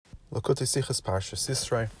Lakutei Sicha's Parshas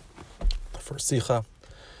Yisro, the first Sicha.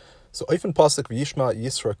 So Oifen Pasuk v'Yishma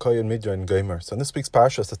Yisro Koyin Midyan Gomer. So in this week's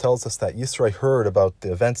Parshas, it tells us that Yisro heard about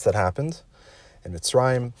the events that happened in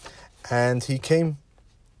Mitzrayim, and he came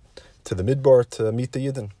to the Midbar to meet the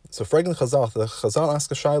Yidden. So Fragen Chazal, the Chazal asked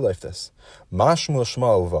a Shaila like this: Mashmu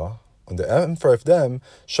Shma Uva. Und der Empfer of them,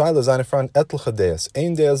 Shaila seine Freund etliche Deas.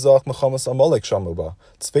 Ein Dea sagt Mechamas Amalek Shamoba.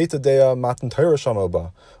 Zweite Dea Matan Teira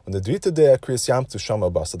Shamoba. Und der dritte Dea Kriyas Yamtu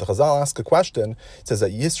Shamoba. So the Chazal asks a question. It says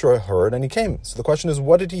that Yisro heard and he came. So the question is,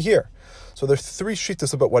 what did he hear? So there are three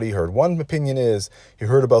shittas about what he heard. One opinion is he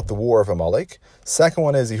heard about the war of Amalek. Second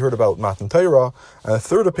one is he heard about Matan Teira. And the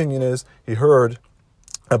third opinion is he heard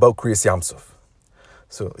about Kriyas Yamsuf.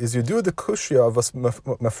 So is you do the kushya of us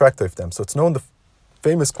mefrekta of them. So it's known the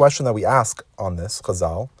famous question that we ask on this,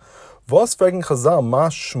 Chazal. Was fragen Chazal, ma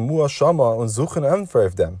shmua shama und suchen Empfer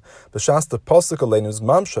of them? B'shas the Pasuk aleinu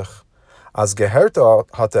mamshech. As gehert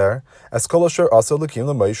hat es kol asher asa lekim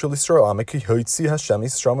l'Moshe l'Yisrael ameki hoitzi Hashem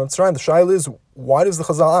Yisrael Mitzrayim. The shaila is, why does the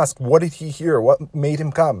Chazal ask? What did he hear? What made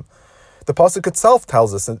him come? The Pasuk itself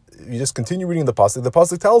tells us, and you just continue reading the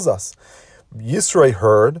Pasuk tells us, Yisro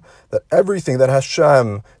heard that everything that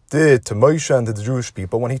Hashem did to Moshe and to the Jewish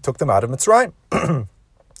people when he took them out of Mitzrayim.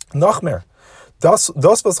 Noch mehr. Das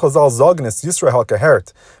was Chazal sagen ist, Yisro hat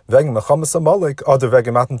gehört, wegen Mechamas Amalek oder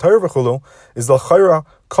wegen Matan Teira v'chulu, is the Chayra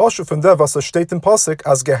kashu from der, was steht im Pasuk,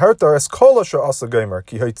 as gehört es kol asher asa gomer,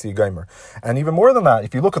 ki hoitzi gomer. And even more than that,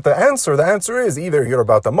 if you look at the answer is either you heard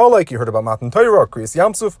about Amalek, you heard about Matan Teira, or Kriyas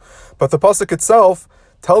Yamsuf, but the Pasuk itself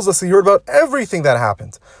tells us he heard about everything that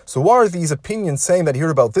happened. So why are these opinions saying that he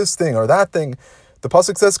heard about this thing or that thing? The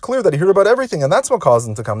Pasuk says clear that he heard about everything, and that's what caused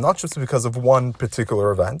him to come, not just because of one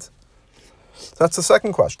particular event. So that's the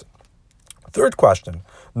second question. Third question.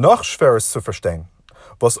 Noch schwer ist zu verstehen.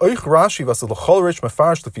 Was euch Rashi, was l'cholrish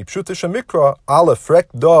mefarsh lefi pshutische mikra, alle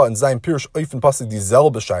frekt da in sein Pirsch öfen Pasuk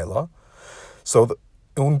dieselbe Shaila. So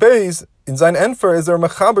in Beis, in sein Enfer, is there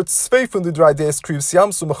mechaber zwei von the drei Deis Kriyas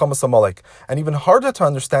Yamsuf Mechamas Amalek. And even harder to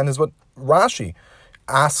understand is what Rashi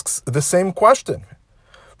asks the same question.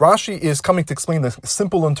 Rashi is coming to explain the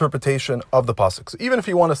simple interpretation of the Pasuk. So even if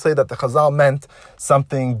you want to say that the Chazal meant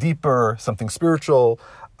something deeper, something spiritual,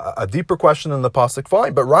 a deeper question in the Pasuk,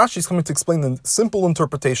 fine. But Rashi is coming to explain the simple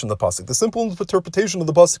interpretation of the Pasuk. The simple interpretation of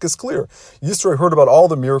the Pasuk is clear. Yisro heard about all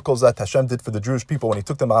the miracles that Hashem did for the Jewish people when he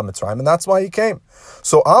took them out of Mitzrayim, and that's why he came.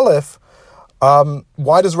 So Aleph,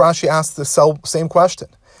 why does Rashi ask the same question?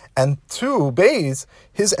 And two, Beis,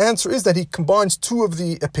 his answer is that he combines two of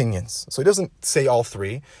the opinions. So he doesn't say all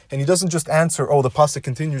three, and he doesn't just answer, the Pasuk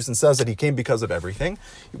continues and says that he came because of everything.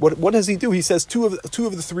 What does he do? He says two of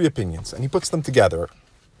the three opinions, and he puts them together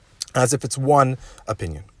as if it's one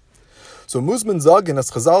opinion. So Muzman sagen,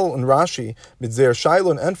 as Chazal and Rashi, mit sehr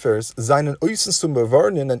Shailo und Enfers, seinen Oisen zum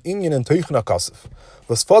Bewarnen an Inyen und Teuchen HaKasef.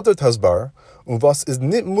 Was fordert Hasbar, und was ist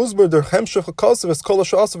nicht Musbar durch Hemschach HaKasef, es kol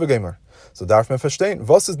HaSha'asa v'gemer. So darf man verstehen,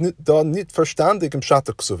 was ist da nicht verstandig im Shat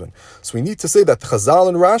HaKsuvin. So we need to say that Chazal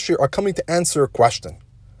and Rashi are coming to answer a question,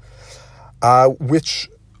 which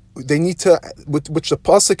the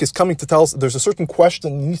Pasuk is coming to tell us. There's a certain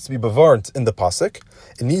question that needs to be bevarnt in the Pasuk.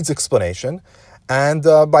 It needs explanation, and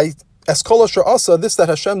by Eskola Sha'asa, this that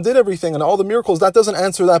Hashem did everything and all the miracles, that doesn't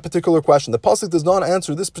answer that particular question. The Pasuk does not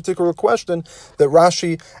answer this particular question that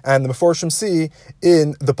Rashi and the Meforshim see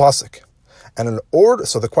in the Pasuk. And in order,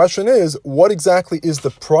 so the question is, what exactly is the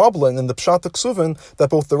problem in the Pshat HaKsuvin that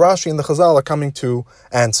both the Rashi and the Chazal are coming to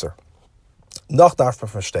answer? Noch darf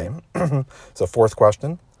man verstehen. So fourth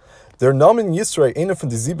question. Der Namen Yisro, einer von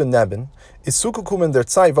den 7 Neben, ist zugekommen in der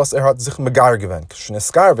Zeit, was hat sich megar gewöhnt.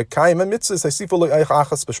 Schneeskar v'kayim mitzvahs ha'sifo euch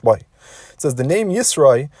achas b'shboi. It says the name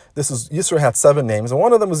Yisro, Yisro had 7 names, and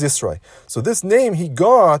one of them was Yisro. So this name he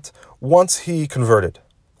got once he converted.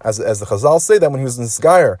 As the Chazal say that when he was in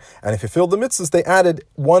Sgair, and if he fulfilled the mitzvahs, they added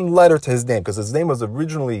one letter to his name, because his name was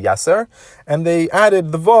originally Yasser, and they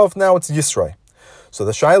added the Vav, now it's Yisro. So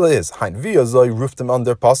the Shaila is, Hein via zoi ruft dem an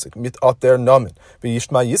der Pasuk, mit at der Namen, wie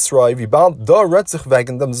Yishma Yisro, wie bald da redt sich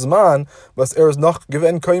wegen dem Zman, was ist noch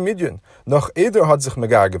gewinn kein Midyan, noch Eder hat sich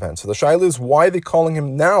megar gewinn. So the Shaila is, why are they calling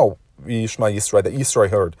him now, wie Yishma Yisro, that Yisro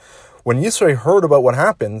heard? When Yisro heard about what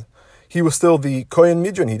happened, he was still the Kohen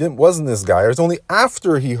Midyan. He wasn't this guy. It was only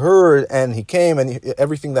after he heard and he came and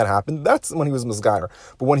everything that happened, that's when he was Mizgayer.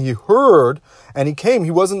 But when he heard and he came,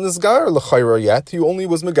 he wasn't Mizgayer L'chayra yet. He only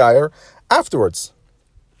was Mizgayer afterwards.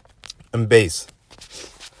 And Beis.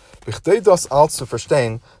 Bichdei das all zu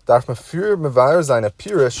verstehen, darf man für Mevayer sein a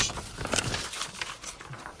Pirish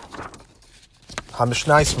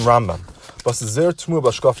HaMishnais from Rambam.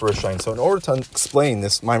 So in order to explain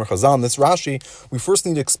this Maimer Chazal, this Rashi, we first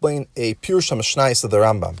need to explain a Pirush HaMishnais of the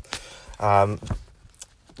Rambam.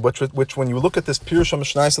 which when you look at this Pirush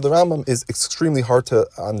HaMishnayos of the Rambam is extremely hard to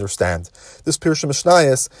understand. This Pirush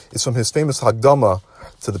HaMishnayos is from his famous Hagdama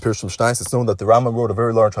to the Pirush HaMishnayos. It's known that the Rambam wrote a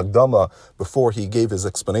very large Hagdama before he gave his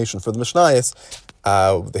explanation for the Mishnayos,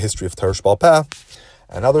 the history of Teresh Baal Peh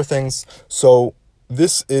and other things. So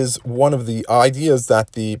this is one of the ideas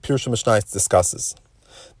that the Pirush HaMishnayos discusses.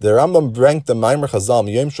 The Rambam bringt the Maimer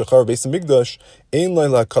Chazal Yom Shechar Beis Hamikdash Ein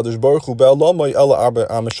Leila Kadosh Baruch Hu Be'olamai Ela Arba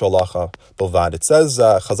Amishalacha Bilvad. It says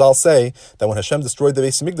Chazal say that when Hashem destroyed the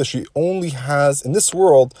Beis Hamikdash, He only has in this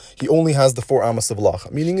world He only has the 4 Amos of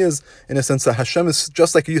Lacha. Meaning is, in a sense, that Hashem is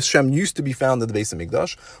just like Hashem used to be found in the Beis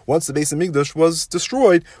Hamikdash. Once the Beis Hamikdash was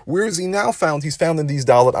destroyed, where is He now found? He's found in these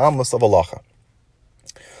Dalet Amos of Lacha.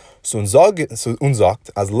 So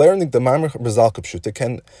unsagt, as learning the Maimer Chazal Kapshute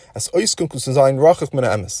can as Oiskunkus sein Rachach min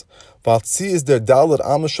Emes. Weil sie ist der Dalet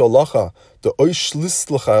Amos Shalacha, der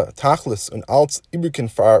Oischlistliche Tachlis und als Ibriken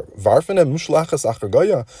Varfene Mushlachas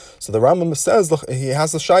Achagaya. So the Rambam says, he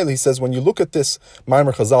has a shaila, he says, when you look at this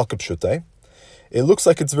Maimer Chazal Kapshute, it looks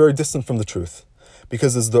like it's very distant from the truth.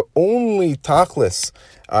 Because it's the only Tachlis,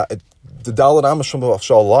 the Dalet Amos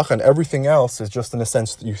Shalacha, and everything else is just in a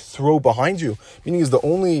sense that you throw behind you. Meaning is the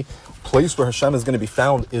only place where Hashem is going to be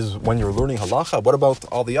found is when you're learning halacha. What about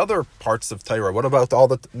all the other parts of Torah? What about all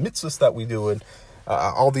the mitzvahs that we do and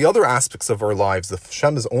all the other aspects of our lives? The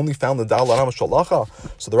Hashem is only found in Dalet Amos Shalacha.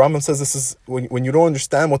 So the Rambam says this is when you don't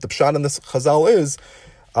understand what the pshat in this Chazal is,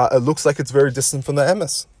 it looks like it's very distant from the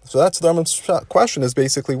emes. So that's the Rambam's question is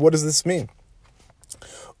basically, what does this mean?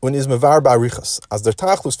 Und is mevar ba'arichas, as der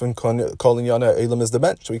tachlus von kolin yana elam is the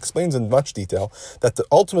mensch. So he explains in much detail that the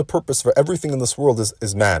ultimate purpose for everything in this world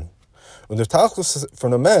is man. Und der tachlus von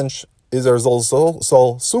the mensch is soll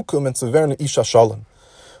sukum and severne isha shalom.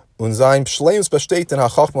 Und sein shleimus besteht in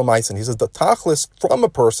hachachma meisen. He says the tachlis from a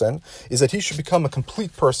person is that he should become a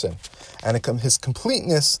complete person. And his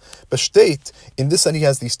completeness besteht in this, that he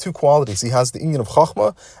has these 2 qualities. He has the inyan of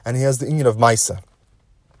chachma and he has the inyan of maisa,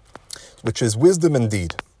 which is wisdom and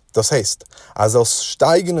deed. Das heißt, als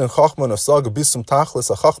steigen in Chachma und Sage bis zum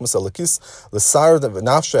Tachlis a Chachmas Alakis lesar de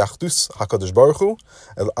nafshe achdus HaKadosh Baruch Hu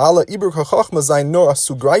alle Iber Chachma sein nur as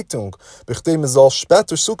Zugreitung bechdem es soll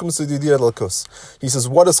später suchen zu dir Alakus. He says,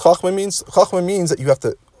 what does Chachma means? Chachma means that you have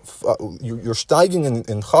to you're steiging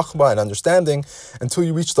in Chachma and understanding until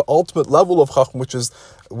you reach the ultimate level of Chachma,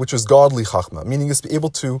 which is godly Chachma, meaning is to be able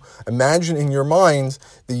to imagine in your mind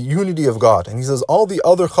the unity of God. And he says all the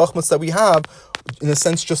other Chachmas that we have, in a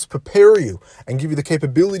sense, just prepare you and give you the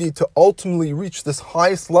capability to ultimately reach this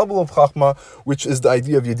highest level of Chachma, which is the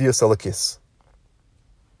idea of Yedias Elokis.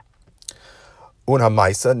 Und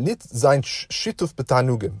Hamaisa nit sein Shituf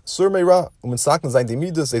betanugim. Surmeira, sagen sein die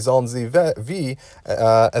Midas, sollen sie wie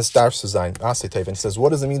es darf zu sein. And he says, what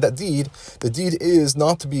does it mean, that deed? The deed is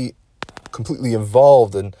not to be completely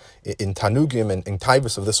involved in tanugim and in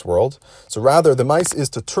taivus of this world. So rather, the mice is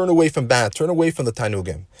to turn away from bad, turn away from the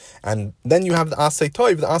tanugim. And then you have the asay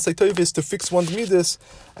toiv. The asay toiv is to fix one's midas,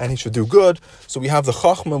 and he should do good. So we have the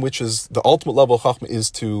chachma, which is the ultimate level of chachma, is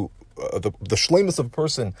to the shleimus of a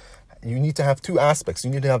person. You need to have 2 aspects. You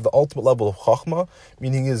need to have the ultimate level of chachma,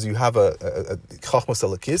 meaning is you have a chachma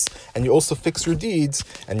selakis, and you also fix your deeds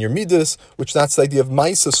and your midas, which that's the idea of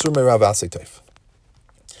ma'isa surmei rav asay toiv.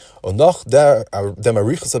 Und noch der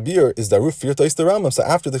Arichas Abir is the Aruf Firtais the Rambam. So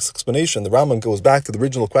after this explanation, the Rambam goes back to the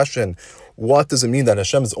original question, what does it mean that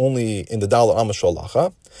Hashem is only in the Dalet Amos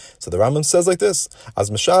Shalacha? So the Rambam says like this,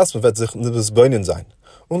 As Meshas mevet sich nivus boinen sein.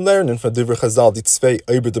 Und lernen von Divrei Chazal die 2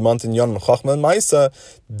 überdemanten Yonim Chachma und Maisa,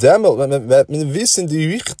 demel, wenn wissen die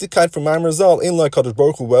Wichtigkeit von Maimer Zal, in like Kadosh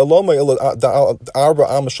Baruch Hu, ve'eloma ila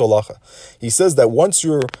arba Amos Shalacha. He says that once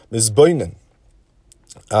you're mizboinen,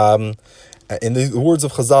 in the words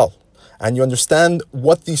of Chazal, and you understand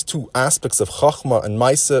what these 2 aspects of Chachma and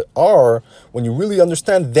Maisa are, when you really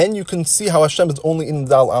understand, then you can see how Hashem is only in the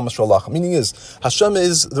Dal Amos Shalach. Meaning is, Hashem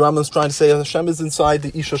is, the Rambam is trying to say, Hashem is inside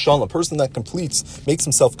the Isha Shalom, a person that completes, makes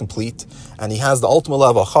himself complete, and he has the ultimate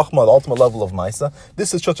level of Chachma, the ultimate level of Maisa.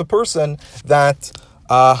 This is such a person that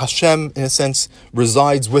Hashem, in a sense,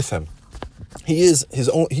 resides with him. He is a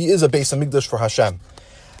Beis Hamikdash for Hashem.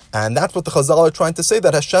 And that's what the Chazal are trying to say,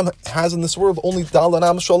 that Hashem has in this world only Dalet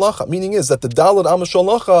Amos Shalacha. Meaning is that the Dalet Amos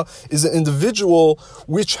Shalacha is an individual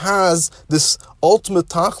which has this ultimate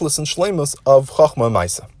tachlis and shleimus of Chachma and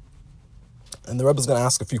Maisa. And the Rebbe is going to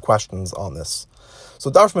ask a few questions on this. So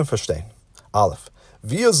darf man verstehen. Aleph.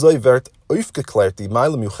 Wie wird aufgeklärt die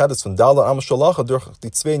Meile Miuchedes von Dalet Amos Shalacha durch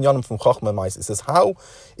die 2 Inyanim von Chachma und Maisa? It says, how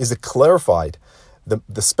is it clarified,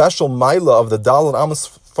 the special Meile of the Dalet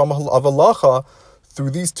Amos of Halacha, through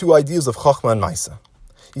these 2 ideas of Chachma and Maisa?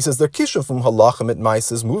 He says their kisha from halacha mit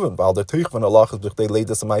ma'isa is moving. While the teich from halacha is b'chtei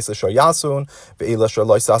leidas ma'isa shayasun ve'ela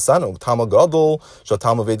shaloi sasanu tama gadol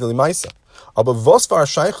shatama ve'deli ma'isa. Aber was war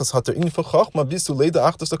Sheiches hat in Chachma bis zu Leida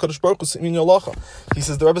Achtus der Kadosh Baruch Hu in Yalacha. He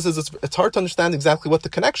says, the Rebbe says it's hard to understand exactly what the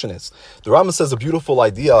connection is. The Rambam says a beautiful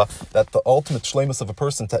idea that the ultimate shleimus of a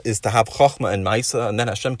person is to have Chachma and Maisa, and then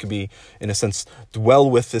Hashem could be, in a sense, dwell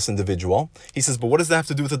with this individual. He says, but what does that have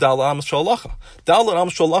to do with the Dal Am Shalacha? Dal Am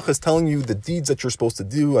Shalacha is telling you the deeds that you're supposed to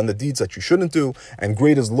do and the deeds that you shouldn't do, and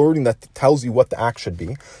great is learning that tells you what the act should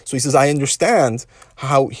be. So he says, I understand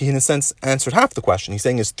how he, in a sense, answered half the question. He's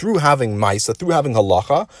saying is through having Maisa, through having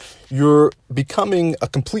halacha, you're becoming a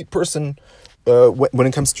complete person when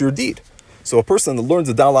it comes to your deed. So a person that learns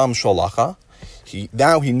the dalam shalacha, he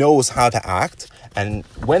knows how to act, and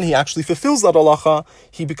when he actually fulfills that halacha,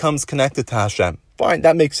 he becomes connected to Hashem. Fine,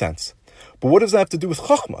 that makes sense. But what does that have to do with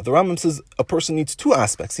chachma? The Rambam says a person needs two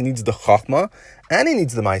aspects. He needs the chachma and he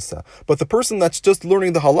needs the maisa. But the person that's just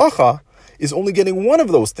learning the halacha is only getting one of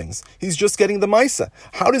those things. He's just getting the maisa.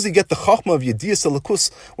 How does he get the chachma of yediyas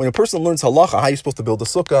alakus? When a person learns halacha, how you're supposed to build a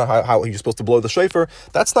sukkah, how you're supposed to blow the shofar,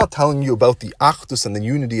 that's not telling you about the achdus and the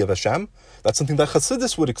unity of Hashem. That's something that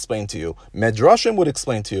Chassidus would explain to you, Medrashim would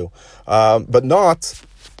explain to you, but not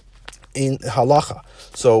in halacha.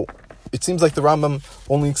 So it seems like the Rambam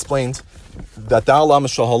only explained that the Da'al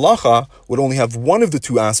Shal Halacha would only have one of the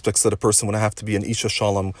two aspects that a person would have to be an Isha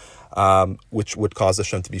Shalom, which would cause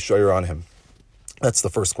Hashem to be shoyer on him. That's the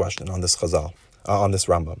first question on this Chazal, on this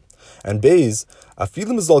Rambam. And Beis,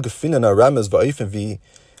 afilim soll gefinnen a Ramez va'ofen wie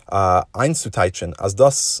einzuteichen, as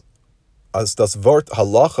das Wort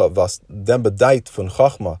Halacha, was dem bedeit von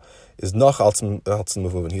Chachma, is noch als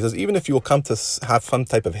moving. He says, even if you will come to have some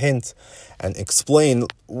type of hint and explain,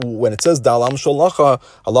 when it says Dalam Shalacha,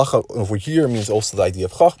 halacha over here means also the idea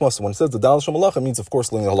of Chachma. So when it says the Dalam Shalacha, it means, of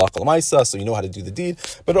course, learning halacha l'maisa, so you know how to do the deed.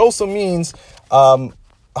 But it also means Chachma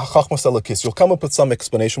Selakis. You'll come up with some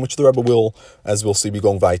explanation, which the Rebbe will, as we'll see, be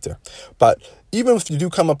going weiter. But even if you do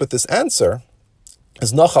come up with this answer,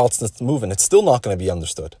 is noch als moving, it's still not going to be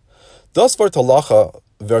understood. Das Wort Halacha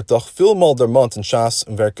wird doch vielmal der Mond in Shas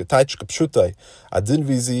und wer geteitsch gepschutai adin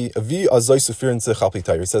wie azoi sufirin sich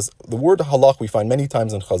apitayr. He says the word halach we find many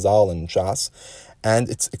times in Chazal and in Shas, and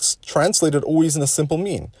it's translated always in a simple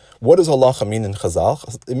mean. What does halacha mean in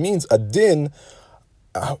Chazal? It means a din,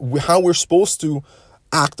 how we're supposed to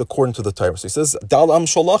act according to the Torah. So he says dal am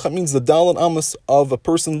shalacha means the dal and amas of a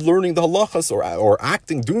person learning the halachas or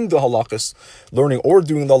acting, doing the halachas, learning or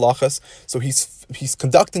doing the halachas. So he's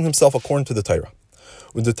conducting himself according to the Torah.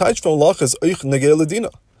 When the Teich von Lach is euch negele dina.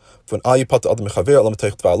 Von ayipat adam mechaver alam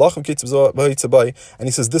teich dva lachem kitzvah. And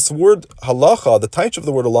he says this word halacha, the Teich of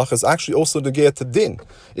the word halacha, is actually also negea to din.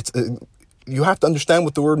 It's you have to understand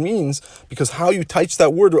what the word means, because how you teach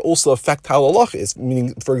that word will also affect how halacha is.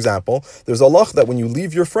 Meaning, for example, there's a halacha that when you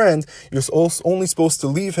leave your friend, you're only supposed to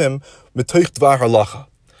leave him metoich dvar halacha.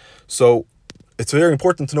 So it's very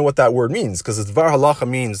important to know what that word means, because dvar halacha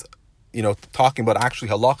means, talking about actually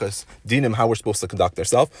halachas, dinim, how we're supposed to conduct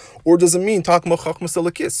ourselves, or does it mean talking about chachmas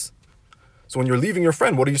selakis? So when you're leaving your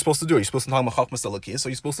friend, what are you supposed to do? Are you supposed to talk about chachmas selakis? So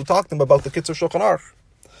you're supposed to talk to them about the kitzur shulchan aruch.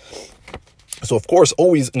 So of course,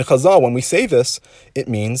 always in Chazal, when we say this, it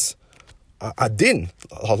means adin,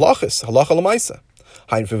 halachis, halacha l'maisa.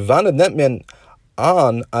 Hein v'vanad net men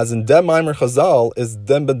an, as in dem Maimer Chazal, is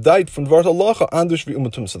dem bedait from dvar halacha andush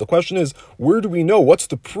v'umatum. So the question is, where do we know? What's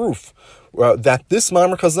the proof that this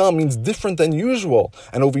Maimer Chazal means different than usual,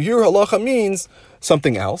 and over here halacha means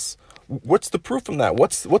something else? What's the proof from that?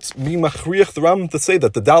 What's being machriach the Rambam to say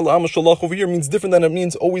that the dal am shalach over here means different than it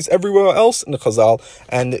means always everywhere else in the Chazal,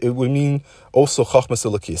 and it would mean also chachmas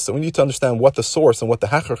elokis. So we need to understand what the source and what the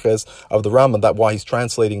hechrach is of the Rambam, that why he's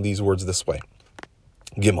translating these words this way.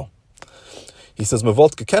 Gimel. He says,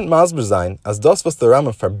 "Mevolt gekent masber sein, as das was der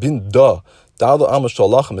Rambam verbindet da dal am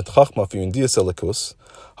shalach mit chachma für in dies elikus."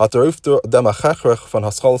 Hat öfter dem Achachrech von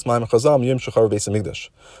Haschalas Maimer Chazal Yom Shachar Beis Hamikdash.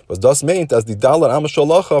 Was das meint, as die Dalar Am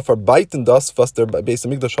Shalacha verbeiten das, was der Beis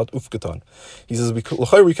Hamikdash hat aufgetan. He says, we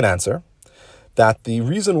can answer that the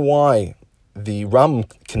reason why the Ram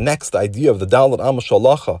connects the idea of the Dalar Am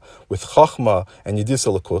Shalacha with Chachma and Yedis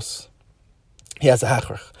Elikus, he has a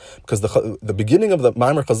hachrach, because the beginning of the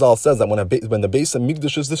Maimer Chazal says that when the Beis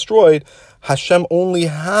Hamikdash is destroyed, Hashem only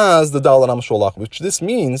has the Dalet Am Sholach, which this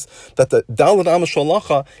means that the Dalet Am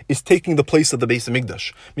Sholacha is taking the place of the Beis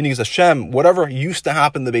Hamikdash. Meaning, is Hashem, whatever used to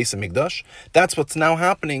happen in the Beis Hamikdash, that's what's now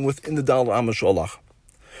happening within the Dalet Am Sholach.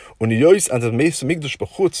 Und die Jois an der Beis Hamikdash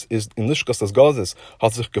bechutz ist in Lishkas des Gazes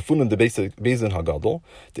hat sich gefunden der Beis Hagadol,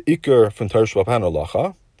 der Iker von Teresh Vapan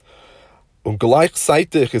Olacha. Und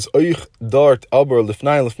gleichzeitig ist euch dort aber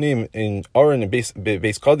lefnim in Aaron in Beis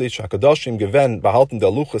Kodesh HaKadoshim gewähnt behalten der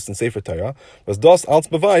Luchas in Sefer Torah, was das als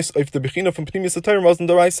Beweis auf der Beginning von Pnimis Torah was in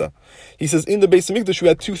der Reisa. He says in the Beis Hamikdash you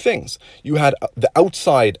had two things. You had the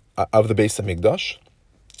outside of the Beis Hamikdash,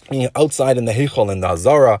 meaning outside in the Heichal and the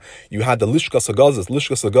Hazara, you had the Lishkas HaGazis.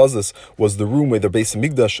 Lishkas HaGazis was the room where the Beis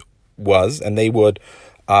Hamikdash was, and they would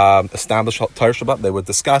establish Torah Shabbat. They would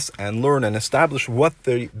discuss and learn and establish what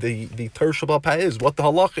the Torah Shabbat is, what the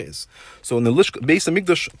halacha is. So in the Beis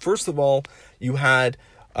Hamikdash, first of all, you had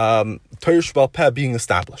Torah Shabbat being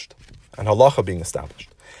established and halacha being established.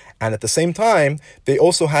 And at the same time, they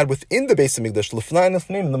also had within the Beis Hamikdash, Lefnai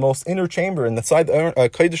Lefnim, the most inner chamber, and inside the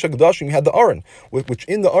Kodesh HaKadoshim, you had the Aron, which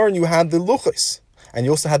in the Aron you had the Luchos, and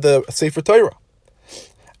you also had the Sefer Torah.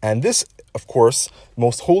 And this, of course,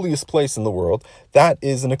 most holiest place in the world, that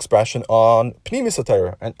is an expression on Pnimis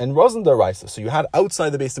Torah and Rosen Daraisa. So you had outside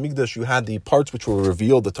the Beis Hamikdash, you had the parts which were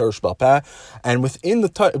revealed, the Torah Sheba'al Peh, and within the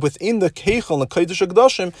Keichel and the Kodesh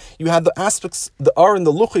HaKadoshim, you had the aspects, the Aron,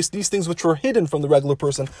 the Luchis, these things which were hidden from the regular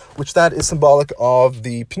person, which that is symbolic of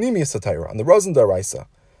the Pnimis Torah and the Rosen Daraisa.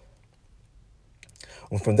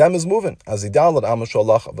 And from them is moving as Idal and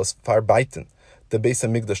Amashalach was verbeiten. The Beis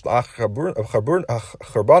Hamikdash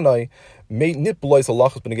Charbanai may nit blois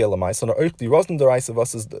halachas benegel lamais, and euch die Rosen deraisa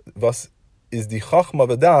was is the chachma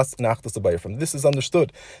v'das nachtas abayir. From this is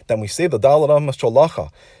understood that when we say the Dal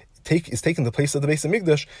Shalacha is taking the place of the Beis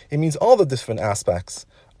Hamikdash, it means all the different aspects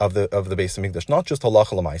of the Beis Hamikdash, not just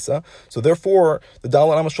halacha lamaisa. So therefore, the Dal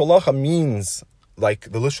Shalacha means,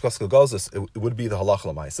 like the Lishkas Gagazis, it would be the Halach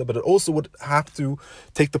Lamaisa, but it also would have to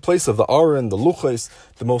take the place of the Aron, the Luchos,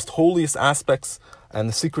 the most holiest aspects and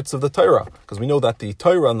the secrets of the Torah. Because we know that the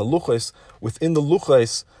Torah and the Luchos, within the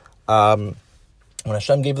Luchos, when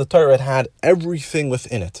Hashem gave the Torah, it had everything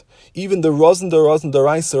within it. Even the Rosen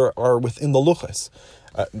Daraisa are within the Luchos.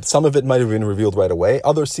 Some of it might have been revealed right away.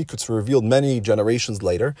 Other secrets were revealed many generations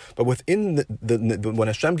later. But within when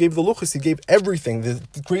Hashem gave the Luchos, He gave everything, the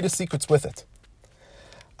greatest secrets with it.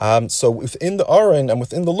 So within the Aron and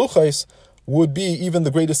within the Luchos would be even the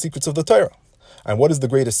greatest secrets of the Torah. And what is the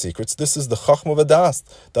greatest secrets? This is the Chachma V'das,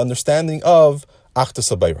 the understanding of Achtus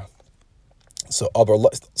HaBeira.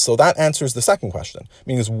 So that answers the second question.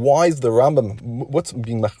 Meaning, why is the Rambam, what's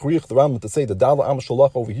being machrich the Rambam to say the Dala Am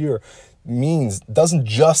Shalach over here doesn't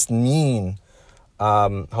just mean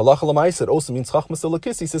halacha l'maisa, it also means chachmas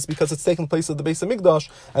elokis. He says because it's taken place of the Beis Hamikdash,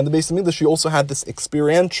 and the Beis Hamikdash, you also had this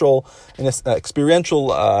experiential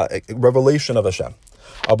revelation of Hashem.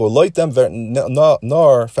 Aber Leuten werden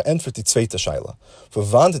nar verantwortet die zweite Scheile.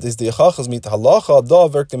 Verwandt ist die Chachas mit halacha,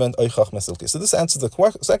 da wird gemeint euch chachmas elokis. So this answers the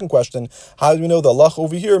second question: how do we know the halacha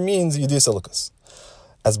over here means yidis elokis?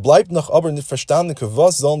 Es bleibt noch aber nicht verstanden,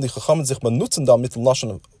 was sollen die Chachamim sich benutzen da mit dem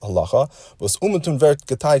Lashon halacha, was tun wird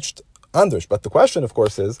geteilt. Anders. But the question, of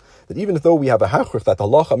course, is that even though we have a hachrich that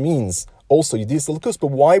halacha means also yidis elikus, but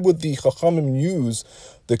why would the chachamim use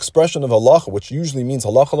the expression of halacha, which usually means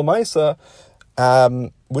halacha l'maisa,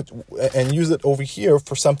 and use it over here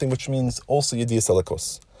for something which means also yidis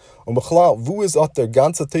elikus? Und b'chalal, wo is at der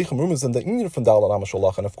ganze teichem rumas in the inyan from Dalet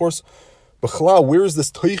Amashalach? And of course, b'chalal, where is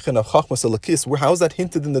this teichen of chachmas elokis? How is that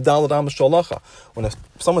hinted in the Dalet Amashalach? When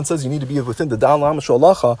someone says you need to be within the Dalet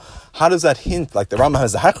Amashalach, how does that hint? Like the Rambam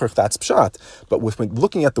has the hachrich, that's pshat. But when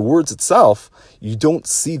looking at the words itself, you don't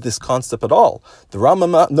see this concept at all. The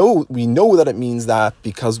Rambam, we know that it means that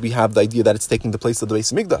because we have the idea that it's taking the place of the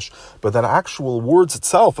Beis Hamikdash. But that actual words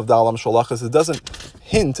itself of Dalet Amashalach, it doesn't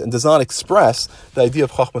hint and does not express the idea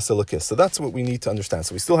of chachmas elokis. So that's what we need to understand.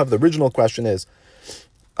 So we still have the original question is,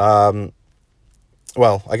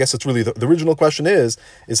 well, I guess it's really the original question is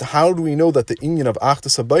how do we know that the inyan of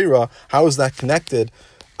Achtus HaBeira, how is that connected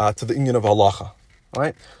to the inyan of halacha?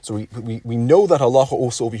 Right? So we know that halacha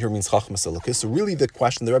also over here means chachmas elokis. So really the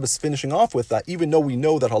question the Rebbe is finishing off with that, even though we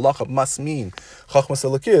know that halacha must mean chachmas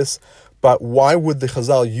elokis, but why would the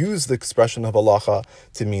Chazal use the expression of halacha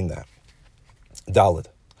to mean that? Daled.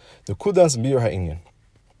 Nekudas bir ha'inyan.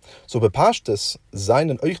 So bepashtes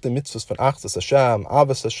seinen euch the mitzvahs von Achtus Hashem,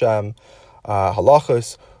 Avos Hashem,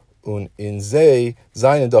 halachas, und in zei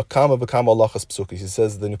seine da kama bekama halachas psukis. He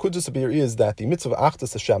says the nekudas abir is that the mitzvah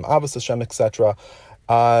achtas Hashem, avos Hashem, etc.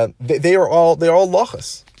 They are all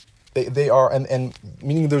halachas. They are and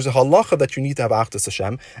meaning there's a halacha that you need to have achtas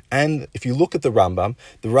Hashem. And if you look at the Rambam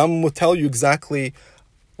will tell you exactly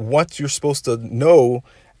what you're supposed to know.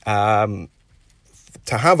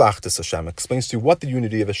 To have Achtus Hashem explains to you what the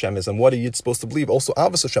unity of Hashem is and what are you supposed to believe. Also,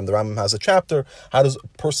 Avos Hashem, the Rambam has a chapter.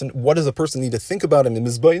 What does a person need to think about him in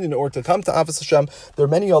Mizbayin in order to come to Avos Hashem? There are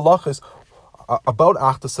many halachas about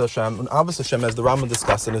Achdus Hashem and Avos Hashem, as the Rambam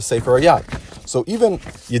discussed in his Sefer Ayad. So even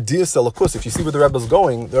Yediyas Elokus, if you see where the Rebbe is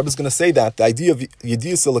going, the Rebbe is going to say that the idea of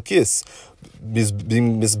Yediyas Elokus,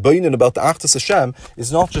 being misbeinin about the Achdus Hashem,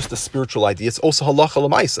 is not just a spiritual idea, it's also halacha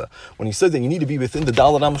l'maisa. When he said that you need to be within the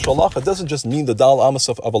Daled Amos halacha, it doesn't just mean the Daled Amos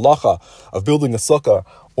of halacha, of building a sukkah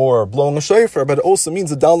or blowing a shofar, but it also means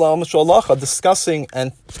the Daled Amos halacha, discussing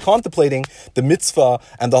and contemplating the mitzvah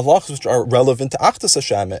and the halachas which are relevant to Achdus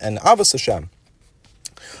Hashem and Avos Hashem.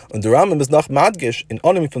 Und der Rambam ist noch madgish in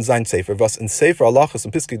einem von seinen Sefer, was in Sefer Halachas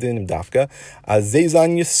und Piskei Dinim Dafka, als sie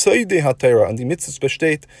sein Yesoide HaTorah, und die Mitzvahs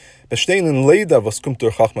bestehen in Leda, was kommt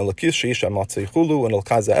durch Chachma Lakis, Sheish Amatzei Chulu, and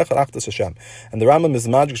Al-Kaza Echad Achdus Hashem. And the Rambam is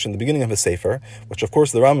madgish in the beginning of his Sefer, which of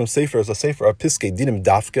course the Rambam Sefer is a Sefer of Piskei Dinim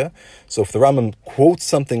Dafka, so if the Rambam quotes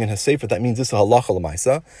something in his Sefer, that means this is a halacha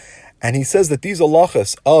l'maisa, and he says that these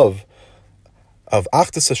halachas of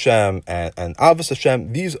Achdus Hashem and Avos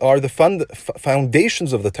Hashem, these are the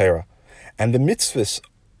foundations of the Torah. And the mitzvahs,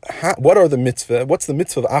 what are the mitzvah? What's the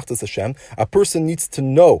mitzvah of Achdus Hashem? A person needs to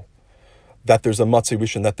know that there's a Matzei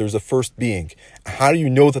Rishon, that there's a first being. How do you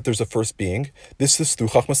know that there's a first being? This is through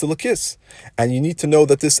Chachmas Elokis. And you need to know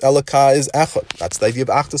that this Elokah is Echad. That's the idea of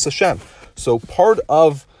Achdus Hashem. So part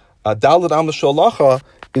of Daled Amos Shalacha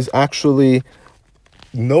is actually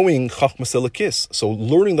knowing Chachmas Elokis. So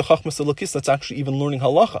learning the Chachmas Elokis, that's actually even learning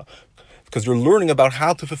halacha, because you're learning about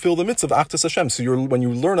how to fulfill the mitzvah of Achdus Hashem. So when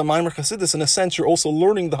you learn a Maimer Chassidus, in a sense, you're also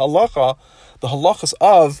learning the halachas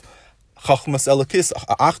of Chachmas Elokis,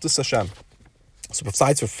 Achdus Hashem. So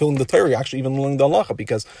besides fulfilling the Torah, you're actually even learning the halacha,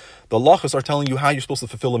 because the halachas are telling you how you're supposed to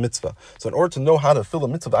fulfill a mitzvah. So in order to know how to fulfill the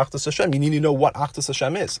mitzvah of Achdus Hashem, you need to know what Achdus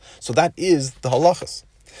Hashem is. So that is the halachas.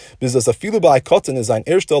 And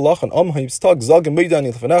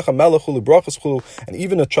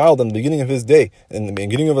even a child in the beginning of his day, in the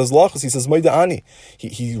beginning of his lachas, he says Moida Ani.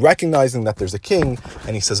 He recognizing that there's a king,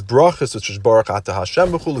 and he says brachas, which is Baruch Ata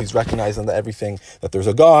Hashem b'chulu. He's recognizing that there's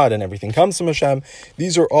a God and everything comes from Hashem.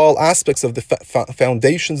 These are all aspects of the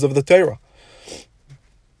foundations of the Torah.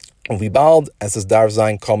 Und wie bald es ist darf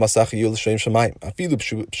sein, kol masach yul shem shemaim. Afilu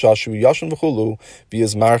b'shashu yashin v'chulu, wie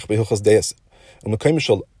es march b'hilchas deis. Und mekoim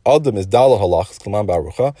shel adam is daled halachas, klaman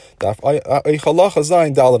barucha, darf ei halacha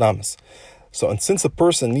sein daled amas. So, and since a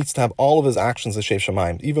person needs to have all of his actions as Shev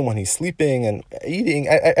Shemaim, even when he's sleeping and eating,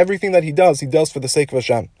 everything that he does for the sake of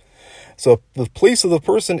Hashem. So the place of the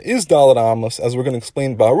person is Daled Amos, as we're going to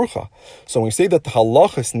explain Barucha. So when we say that the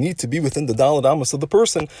halachas need to be within the Daled Amos of the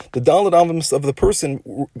person, the Daled Amos of the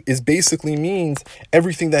person is basically means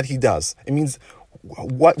everything that he does. It means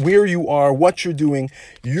where you are, what you're doing,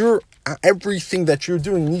 everything that you're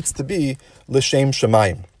doing needs to be L'Shem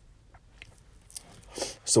Shemaim.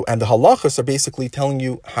 So, and the halachas are basically telling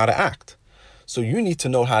you how to act. So you need to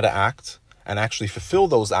know how to act and actually fulfill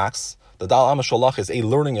those acts. The Daled Amos Shalach is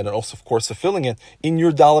learning it and also, of course, fulfilling it in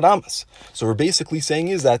your Daled Amos. So we're basically saying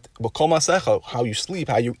is that B'kol Masecha, how you sleep,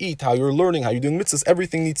 how you eat, how you're learning, how you're doing mitzvahs,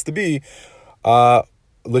 everything needs to be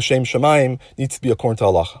L'Shem Shemaim, needs to be according to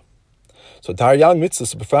halacha. So Taryag mitzvah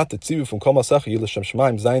so befrat the tzivu from Kol Masecha L'Shem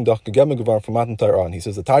Shemaim zayin doch gegeben gevar from Matan Torah. He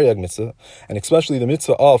says the Taryag mitzvah, and especially the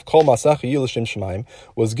mitzvah of Kol Masecha L'Shem Shemaim,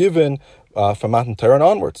 was given from Matan Torah and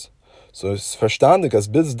onwards. So it's verstandig, as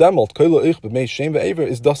bis demelt koilo ich b'mei shem ve'ever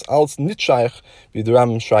is das als nit shaykh wie der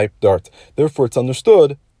Rambam schreibt dort. Therefore, it's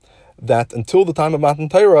understood that until the time of Matan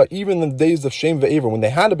Torah, even in the days of Shem ve'ever, when they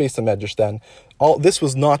had a Beis HaMedrash, then all this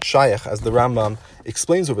was not shaykh, as the Rambam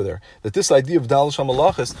explains over there. That this idea of Daled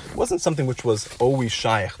Shamalachas wasn't something which was always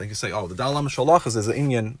shaykh. They can say, the Daled Shamalachas is an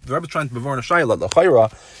Inyan. The Rebbe trying to bevarn a shaykh.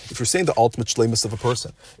 L'chayra, if you're saying the ultimate shleimus of a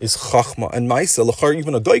person is chachma and ma'isa, l'chayra,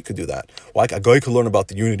 even a guy could do that. Like a guy could learn about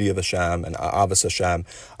the unity of Hashem and Avos Hashem.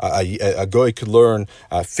 A guy could learn,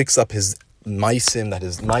 fix up his Maisim, that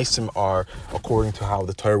his Maisim are according to how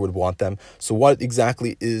the Torah would want them. So what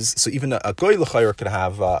exactly is, so even a Goy L'chayr could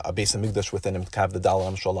have a Beis HaMikdash within him to have the Daled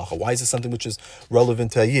Amos Shalacha. Why is this something which is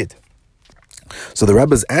relevant to a Yid? So the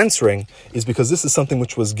Rebbe's answering is because this is something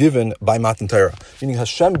which was given by Matan Torah. Meaning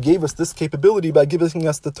Hashem gave us this capability by giving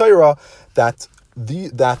us the Torah that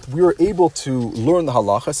we were able to learn the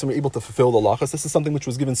halachas and we were able to fulfill the halachas. This is something which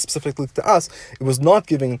was given specifically to us. It was not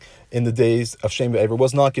given in the days of Shem ve'ever. It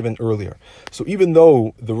was not given earlier. So even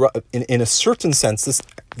though in a certain sense,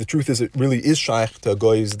 the truth is it really is shaykh to a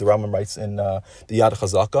goy, as the Rambam writes in the Yad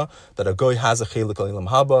Chazaka, that a goy has a chelik al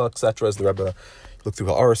haba, etc. As the Rebbe look through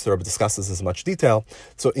Ha'aris, the Rebbe discusses this in much detail.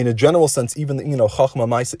 So in a general sense, even Chachma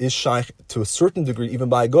Maisa is shaykh to a certain degree, even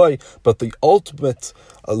by a goy, but the ultimate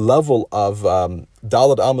level of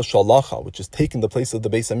Daled Amos Shalacha, which is taking the place of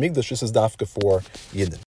the Beis HaMikdash, this is dafka for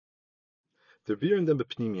Yidden. Der Viren den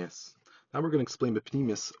Bepnimias. Now we're going to explain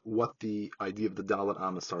b'pnimis what the idea of the Dalet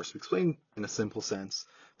Amis are. So we explain in a simple sense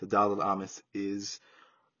the Dalet Amis is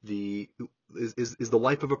the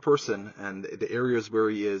life of a person, and the areas where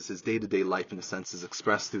he is, his day-to-day life in a sense, is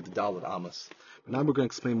expressed through the Dalet Amis. But now we're going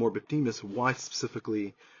to explain more b'pnimis why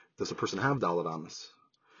specifically does a person have Dalet Amis.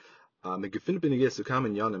 Megefin bin Jesu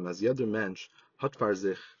kamen Janim as jeder Mensch hat für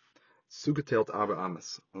sich zugeteilt aber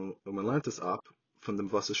Amis. Und man lernt es ab from the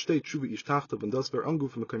was steht Shuva ish tachtav, and das were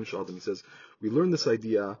anguv from Adam. He says we learn this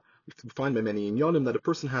idea. We find by many in Yonim that a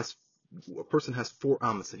person has 4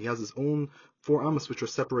 amas, and he has his own 4 amas which are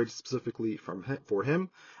separated specifically for him.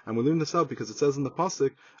 And we learn this out because it says in the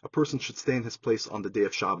pasuk a person should stay in his place on the day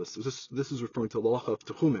of Shabbos. This is referring to the halacha of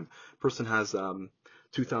Techumim. A person has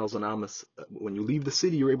 2,000 amas. When you leave the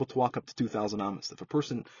city, you're able to walk up to 2,000 amas. If a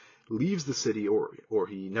person leaves the city, or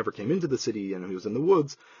he never came into the city and he was in the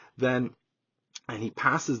woods, then and he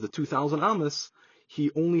passes the 2,000 amas,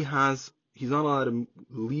 he's not allowed to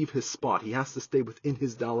leave his spot. He has to stay within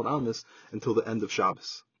his Dalet Amis until the end of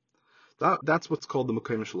Shabbos. That's what's called the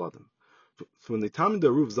Mekayim Shel Adam. So when the Talmid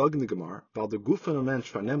Aruv sagen die Gemara, weil der Guf von einem Mensch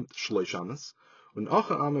vernimmt Shloish Amas, und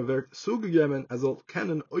acher Ame wird zugegeben, soll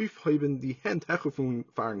kennen aufheben die Hand hecher vom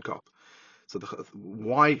Fahrenkopf. So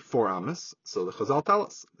why 4 Amas? So the Chazal tell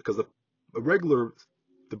us, because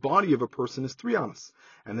the body of a person is 3 amas,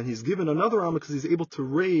 and then he's given another amma because he's able to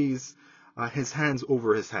raise his hands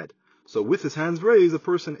over his head. So with his hands raised, a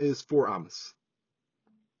person is 4 amas.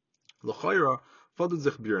 L'chayra fadud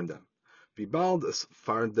zich björndem. Wie bald es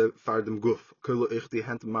fardem guf, kolo ich die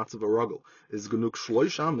hand matzav aragel, is genug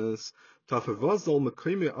shloish amas, tafer was soll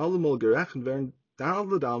mekayme allemal gerechnet werden,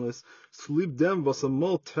 dalet amas, slib dem was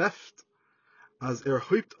mal trefft, as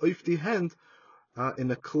hübt auf die hand,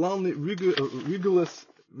 in a klalni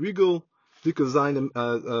Riegel dicke seinem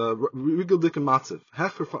Riegel dicke Matzev,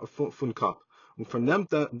 Hecher von Kap, und vernimmt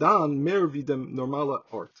dann mehr wie dem normale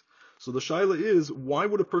Art. So the shaila is, why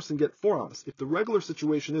would a person get 4 amas? If the regular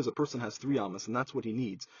situation is a person has 3 amas and that's what he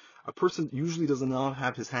needs, a person usually does not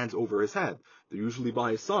have his hands over his head. They're usually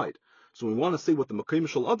by his side. So we want to say what the Mekayim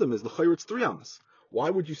Shel Adam is, the chayr, it's 3 amas. Why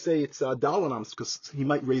would you say it's Dalet Amas? Because he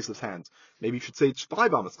might raise his hands. Maybe you should say it's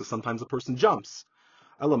 5 amas, because sometimes a person jumps.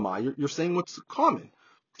 Elamai, you're saying what's common.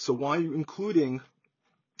 So why are you including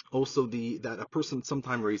also that a person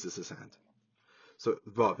sometimes raises his hand? So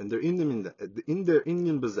Vav, in their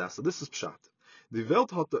Indian bezeh. So this is pshat. The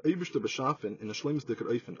Welt hat der Eibishter beschaffen in a schlimmes dicker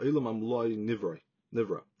Eifen, Eilam am Loi Nivra.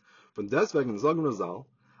 Von deswegen sagen wir Zal,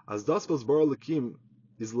 as das was Bar Lekim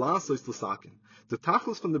is lasois l'saken. The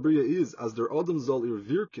tachlis from the Bria is, as der Adam soll ihr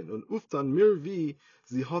wirken, und uftan mir wie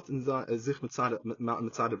sie hat in sich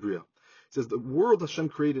mitzad Bria. It says the world Hashem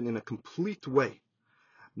created in a complete way.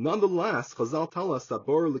 Nonetheless, Chazal tell us that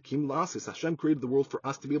Bar Lekim Lasis, Hashem created the world for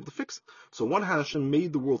us to be able to fix it. So one hand Hashem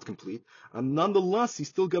made the world complete, and nonetheless He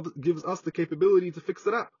still gives us the capability to fix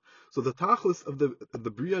it up. So the tachlis of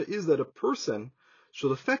the Bria is that a person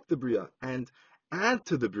should affect the Bria and add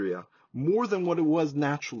to the Bria more than what it was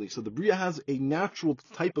naturally. So the Bria has a natural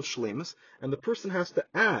type of shleimus, and the person has to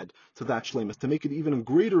add to that shleimus to make it even a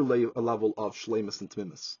greater level of shleimus and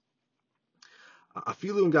tmimus.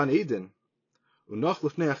 Afilu in Gan Eden, und noch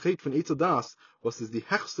lefnei achet von Eitzadas, was is die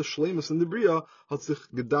hechste Shleimus in the Bria, hat sich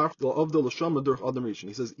gedarft l'avdol l'shama durch Adam Rishon.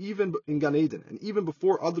 He says even in Gan Eden, and even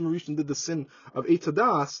before Adam Rishon did the sin of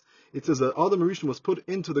Eitzadas, it says that Adam Rishon was put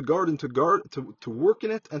into the garden to work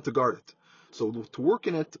in it and to guard it. So to work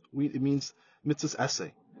in it, it means mitzvahs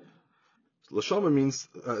essay. L'shama means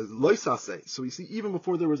loisaseh. So you see, even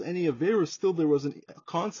before there was any Averis, still there was a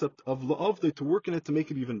concept of l'avdol to work in it to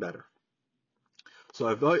make it even better. So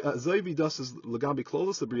Azayvi das is Lagabi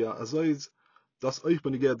Klolos the Bria, Azayz das euch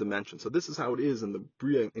beneged dimension. So this is how it is in the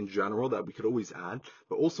Bria in general, that we could always add,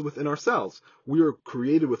 but also within ourselves. We are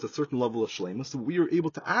created with a certain level of shleimus, so we are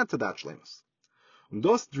able to add to that shleimus. Und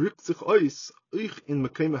das drückt sich aus euch in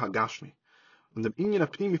Mekayme Hagashmi. Und dem Inyan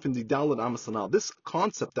Apnimi from the Dalet Amasanal. This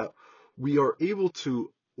concept that we are able to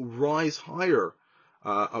rise higher,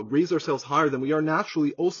 raise ourselves higher than we are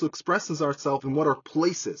naturally, also expresses ourselves in what our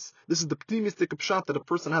place is. This is the pnimistic pshat that a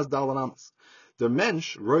person has Dalet Amas. Der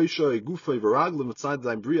Mensch, Roishay, Gufay, Veragle, Mitzad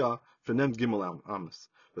Zayn Bria, vernemmt Gimel Amas.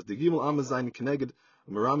 Was the Gimel Amas sein Keneged,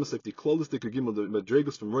 Meramas, if the Klolistik Gimel, the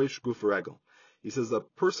Madregus from Roish, Guf, Regel. He says a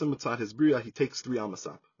person Mitzad his Bria, he takes 3 Amas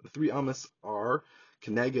up. The 3 Amas are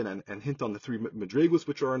Keneged and hint on the 3 Madregus,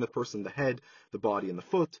 which are in the person, the head, the body, and the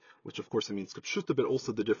foot, which of course it means Kapshuta, but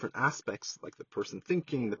also the different aspects, like the person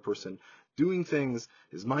thinking, the person doing things,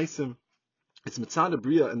 his Maisim. It's Mitzad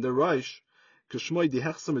Bria and the Reish, Kishmoy di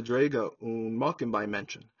Hechsa Madrega un Malkim by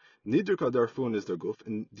mention. Nidrika darfun is der Guf,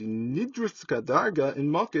 and die Nidriska Darga in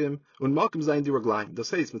Malkim, und Malkim seien die Raglaim.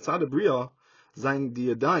 Das heißt, mit Zad Bria seien die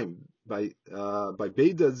Yadayim, bei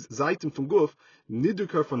beide Seiten vom Guf,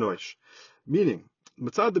 Nidrika von euch. Meaning,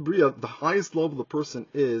 mit Zad Bria, the highest level of the person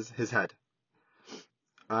is his head.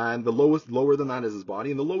 And the lower than that is his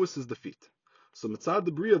body, and the lowest is the feet. So Mitzad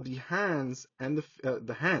the Bria, the hands and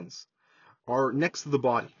the hands are next to the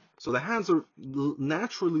body. So the hands are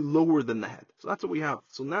naturally lower than the head. So that's what we have.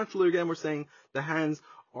 So naturally, again, we're saying the hands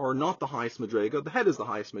are not the highest madrega. The head is the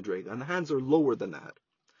highest madrega, and the hands are lower than the head.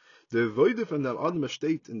 The voide von der Adam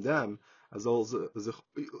steht in dem, as all sich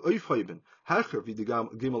aufheben. Hecher wie die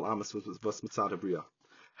Gimel Amas was Mitzad Bria.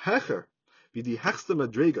 Hecher wie die höchste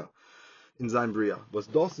madrega in sein Bria. Was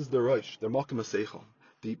das is der Reish, der Makim HaSeichel.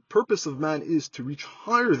 The purpose of man is to reach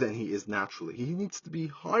higher than he is naturally. He needs to be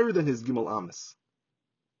higher than his Gimel Amas.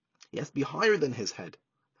 He has to be higher than his head.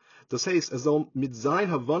 Das heißt, soll mit sein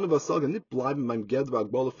Havana Vasaga nicht bleiben beim Gedwa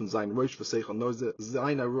Agbola von sein Reish Vaseichel, nur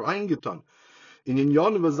seine reingetan. In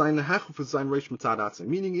Inyan seine Hechel für sein Reish Mitzad.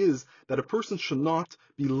 Meaning is that a person should not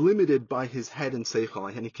be limited by his head and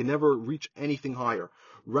Seichel, and he can never reach anything higher.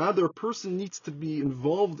 Rather, a person needs to be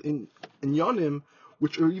involved in Inyanim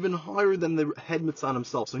which are even higher than the head Mitzad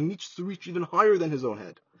himself. So he needs to reach even higher than his own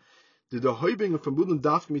head. This raising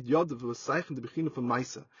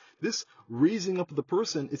up of the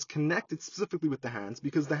person is connected specifically with the hands,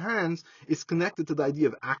 because the hands is connected to the idea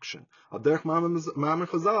of action. Like the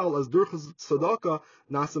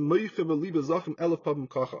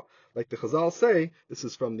Chazal say, this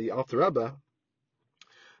is from the Alter Rebbe,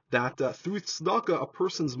 that through tzedakah, a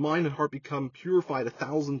person's mind and heart become purified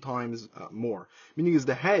 1,000 times more. Meaning is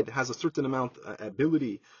the head has a certain amount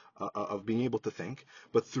ability of being able to think,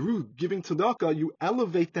 but through giving tzedakah, you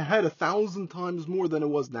elevate the head 1,000 times more than it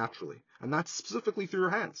was naturally. And that's specifically through your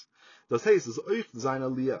hands. Das heißt, es euch sein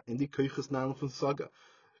Aliyah in die Keuches Namen von Saga.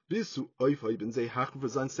 Bis zu euch haben sie hachen für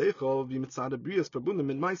sein Seichel, wie mit Zad Brias verbunden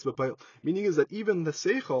mit Meisbepeil. Meaning is that even the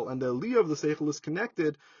Seichel and the Aliyah of the Seichel is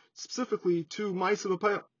connected specifically to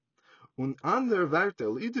Meisbepeil. Und andere Werte,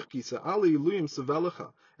 Idichkise, alle Iluyim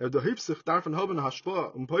Sevelecha, derhilft sich davon haben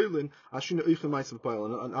Hashpa Peulen, Ashina Euche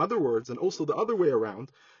Meisbepeil. In other words, and also the other way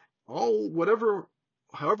around, however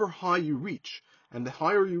high you reach, and the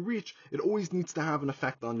higher you reach, it always needs to have an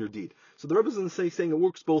effect on your deed. So the Rebbe is saying it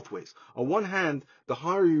works both ways. On one hand, the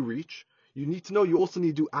higher you reach, you need to know you also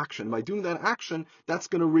need to do action. By doing that action, that's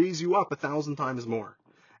going to raise you up 1,000 times more.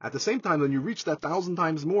 At the same time, when you reach that 1,000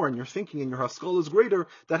 times more and your thinking and your haskell is greater,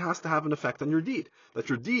 that has to have an effect on your deed. That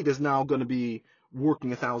your deed is now going to be working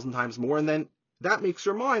 1,000 times more, and then that makes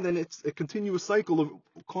your mind, and it's a continuous cycle of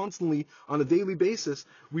constantly, on a daily basis,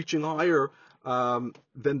 reaching higher than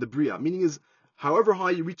the Bria. Meaning is, however high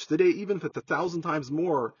you reach today, even if it's 1,000 times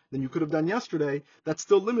more than you could have done yesterday, that's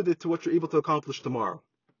still limited to what you're able to accomplish tomorrow.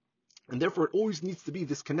 And therefore, it always needs to be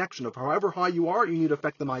this connection of however high you are, you need to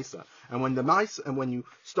affect the Maisa. And when you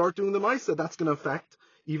start doing the Maisa, that's going to affect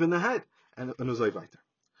even the head. And so weiter.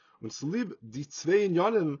 Und Slib, die zwei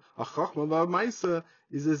Inyanim, Achachma war Maisa,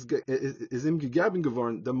 is ihm gegeben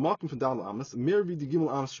geworden, der Makim von Dal Amas, mehr wie die Gimel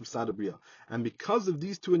Amas from Sadabria. And because of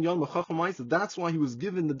these two Inyanim, Achachma Maisa, that's why he was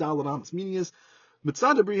given the Dal Amas. Meaning is, with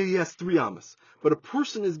Sadabria, he has 3 Amas. But a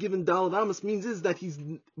person is given Dal Amas means is that he's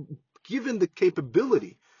given the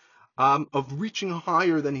capability of reaching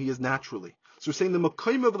higher than he is naturally. So we're saying the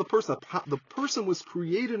Makayim of the person was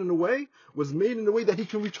created in a way, was made in a way that he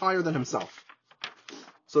can reach higher than himself.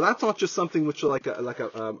 So that's not just something which is like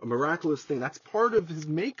a miraculous thing. That's part of his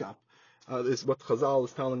makeup, is what Chazal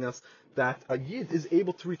is telling us, that a Yid is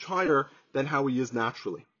able to reach higher than how he is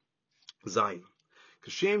naturally. Zayin.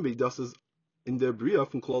 Kashem v'das in der Bria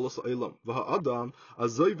von Klolos Eilam. V'ha'adam,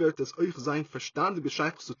 azoi wird es euch sein verstandige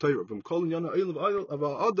Scheich zu Teira. V'm kol yana Eilam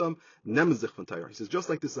v'ha'adam nemen sich von Teira. He says, just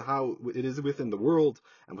like this is how it is within the world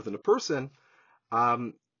and within a person,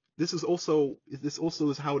 this also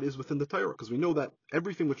is how it is within the Torah, because we know that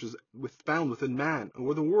everything which is found within man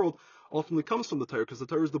or the world ultimately comes from the Torah, because the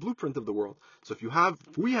Torah is the blueprint of the world. So if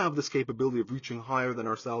we have this capability of reaching higher than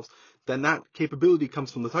ourselves, then that capability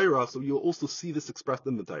comes from the Torah. So you'll also see this expressed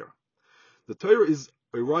in the Torah. The Torah is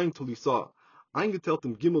Orion to Lisa, eingeteilt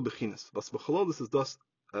im Gimel Bechinas. Was Bechalal is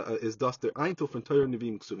das der Eintel von Torah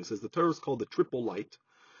Nevi'im Ksuvim. It says the Torah is called the triple light.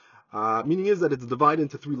 Meaning is that it's divided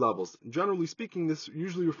into 3 levels. Generally speaking, this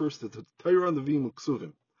usually refers to the Torah Nevi'im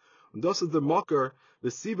Ksuvim. Und das ist der Makar,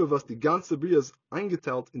 Siva, was die ganze Bria ist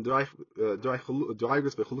eingeteilt in drei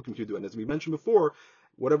Bechalukim Kidu. And as we mentioned before,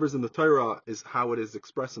 whatever's in the Torah is how it is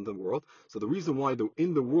expressed in the world. So the reason why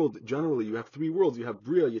in the world, generally, you have 3 worlds. You have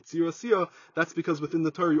Bria, Yetzirah, Siyah. That's because within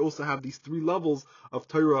the Torah, you also have these 3 levels of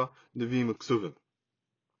Torah, Nevi'im, Ksuvim.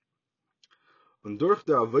 Und durch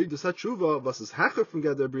der Avodas HaTshuva, was es hecher von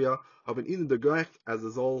Geder Bria, haben ihnen der Gerecht, als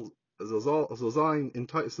so sein,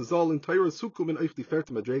 es soll in Teira zukommen euch die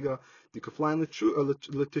Ferte Madrega, die Keflein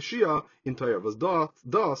Letishia in Teira. Was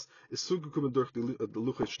das ist zugekommen durch the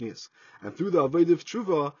Luchas Shnias. And through the Avodah of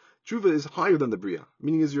Tshuva is higher than the Bria.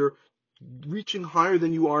 Meaning is you're reaching higher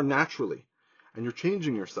than you are naturally. And you're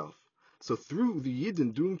changing yourself. So through the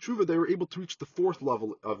Yidden doing Tshuva, they were able to reach the fourth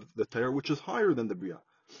level of the Teira, which is higher than the Bria.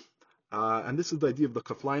 And this is the idea of the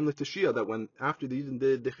kaflaim l'tashia, that when after the Yidden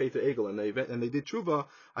did the Chet Egel and they did tshuva,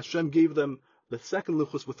 Hashem gave them the second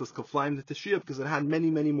luchos with this kaflaim l'tashia because it had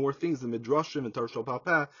many more things, the midrashim and tarshal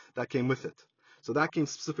papa that came with it. So that came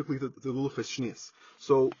specifically to the luchos shnias.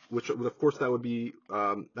 So, which of course that would be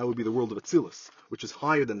the world of Atzilus, which is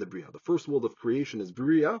higher than the Bria. The first world of creation is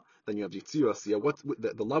Bria, then you have Yitzira, Asiya. What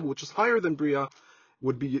the level which is higher than Bria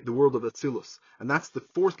would be the world of Atzilus, and that's the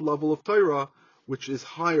fourth level of Torah, which is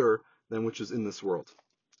higher than which is in this world.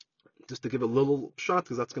 Just to give a little shot,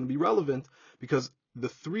 because that's going to be relevant, because the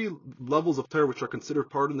three levels of Torah which are considered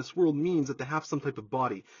part in this world means that they have some type of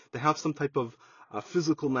body, they have some type of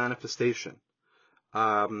physical manifestation.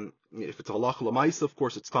 If it's halacha l'maisa, of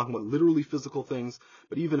course, it's talking about literally physical things,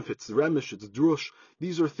 but even if it's remish, it's drush,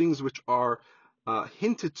 these are things which are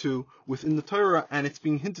hinted to within the Torah, and it's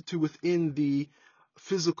being hinted to within the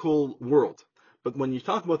physical world. But when you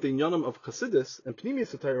talk about the inyanim of Chassidus and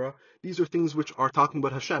Pnimius Torah, these are things which are talking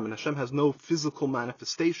about Hashem, and Hashem has no physical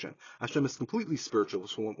manifestation. Hashem is completely spiritual.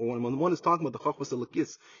 So when one is talking about the Chachmas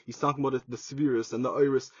Elokis, he's talking about the Sevirus and the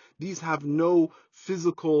Iris. These have no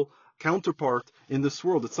physical counterpart in this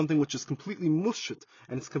world. It's something which is completely mushit,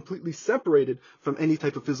 and it's completely separated from any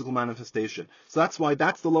type of physical manifestation. So that's why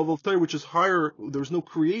that's the level of Torah which is higher. There's no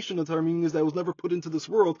creation of Torah, meaning is that it was never put into this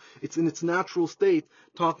world. It's in its natural state,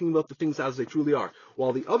 talking about the things as they truly are.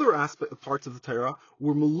 While the other parts of the Torah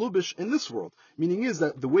were melubish in this world, meaning is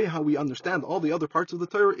that the way how we understand all the other parts of the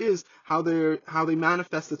Torah is how they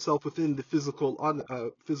manifest itself within the physical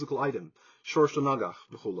item. Shor Shanagach,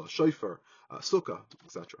 B'chula, Shofar, Sukkah,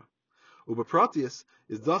 etc. Ubepratius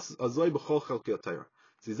is das azoi b'chol chelkei Torah.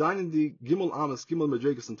 Sie seien in die Gimel Ames, Gimel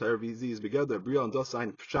Medregas in Torah, wie sie is begether, Bria, and das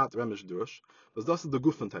sein Pshat Remesh Durush, but das is the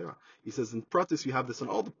Guf in Torah. He says in Pratis you have this in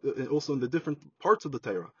also in the different parts of the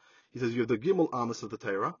Torah. He says you have the Gimel Ames of the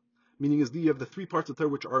Torah, meaning is you have the three parts of Torah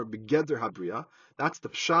which are begether Habria. That's the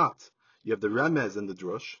Pshat. You have the Remez and the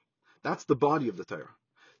Drush. That's the body of the Torah.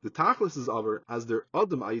 The Tachlis is over as their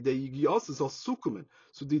Adam Ayidei Yigios is al Sukumen,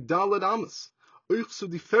 so the Dalad Ames. Euch so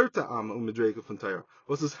die Ferte am Medrege von Torah.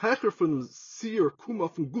 Was ist hecher von Sier Kuma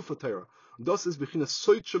von Gufa Torah. Und das ist beginne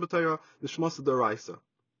Soitsche Torah, the Shmasa Daraisa.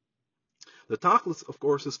 The Tachlis, of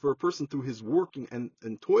course, is for a person through his working and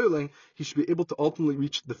toiling, he should be able to ultimately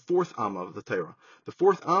reach the fourth Amma of the Torah. The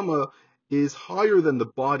fourth Amma is higher than the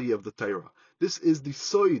body of the Torah. This is the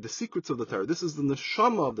Soy, the secrets of the Torah. This is the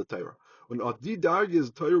Neshama of the Torah. When Adi Dargi is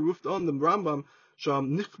Torah ruft on the Rambam,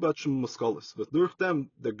 Sham nichbat shum muskalis. But durch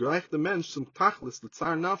dem, der gereichte Mensch zum Tachlis,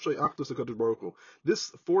 l'tzar nafshay achtos HaKadosh Baruch Hu.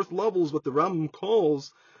 This fourth level is what the Rambam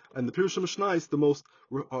calls, and the Pirush HaMishnah is the most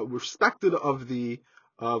respected of the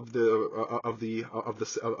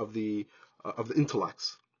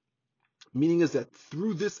intellects. Meaning is that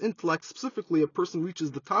through this intellect specifically, a person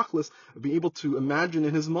reaches the Tachlis of being able to imagine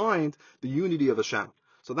in his mind the unity of Hashem.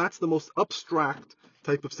 So that's the most abstract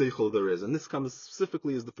type of seichel there is, and this comes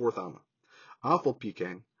specifically as the fourth Amma. Afal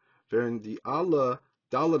Pikain, während die alle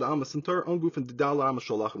Dalad Amas in Torah angufen die Dalad Amas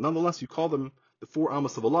Shalach. Nonetheless, you call them the four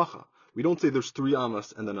Amas of Halacha. We don't say there's three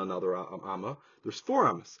Amas and then another Amma. There's four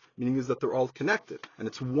Amas, meaning is that they're all connected, and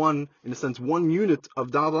it's one, in a sense, one unit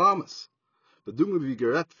of Dalad Amas. The Dugma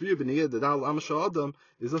Vigeret Friya B'niyeh the Dalad Amas Sha'adam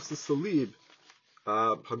is as the Salib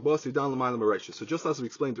Hagbasi Dalad Ma'alam Arayshah. So just as we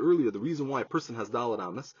explained earlier, the reason why a person has Dalad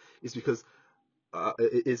Amas is because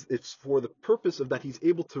it's for the purpose of that he's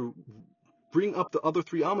able to bring up the other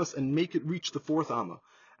three Amas and make it reach the fourth Amma.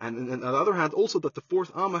 And on the other hand, also that the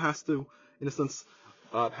fourth Amma has to, in a sense,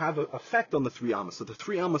 have an effect on the three Amas. So the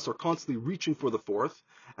three Amas are constantly reaching for the fourth,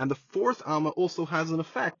 and the fourth Amma also has an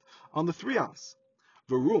effect on the three Amas.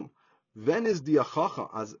 Varum, when is the Achacha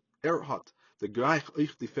as Erhat, the Greich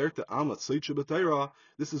Eich die Ferte Amma Tzitche B'Teira,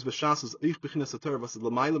 this is V'Shas's Eich B'Chines HaTeira, was the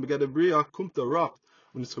L'mayla Begede Bria, Kumt Racht,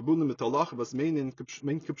 und es verbunden mit Allah, was mein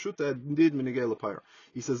Kipshuta did Menegele Pyre.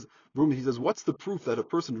 He says, what's the proof that a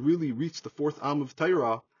person really reached the fourth Am of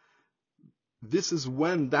Torah? This is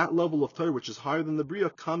when that level of Torah, which is higher than the Bria,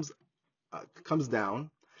 comes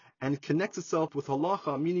down, and it connects itself with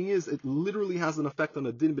halacha, meaning is it literally has an effect on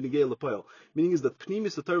a din b'negei l'poel. Meaning is that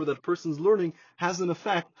pnimis the Torah that a person's learning has an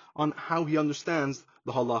effect on how he understands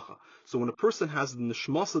the halacha. So when a person has the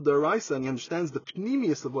nishmasa deraisa and he understands the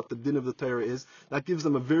pnimius of what the din of the Torah is, that gives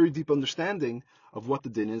them a very deep understanding of what the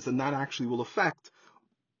din is, and that actually will affect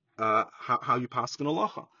how you pass in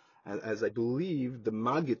halacha. As I believe the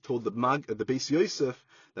Maggid told the Beis Yosef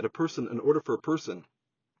that in order for a person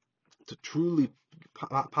to truly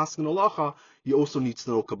pass in halacha, he also needs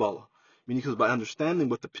to know Kabbalah. Meaning, because by understanding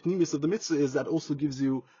what the pnimis of the mitzvah is, that also gives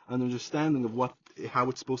you an understanding of how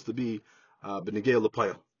it's supposed to be b'negei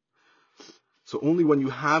l'payil. So only when you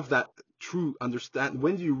have that true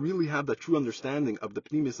when do you really have that true understanding of the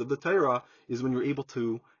pnimis of the Torah is when you're able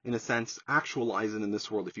to, in a sense, actualize it in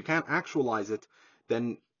this world. If you can't actualize it,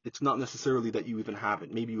 then it's not necessarily that you even have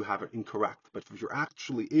it. Maybe you have it incorrect. But if you're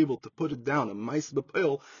actually able to put it down, a ma'is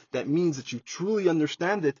b'pil, that means that you truly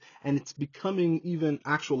understand it and it's becoming even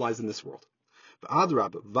actualized in this world.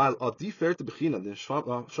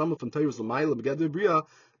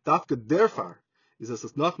 He says,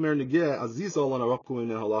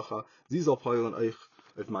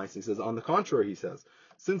 he says, on the contrary, he says,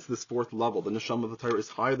 since this fourth level, the neshama of the Torah is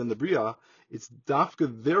higher than the bria, it's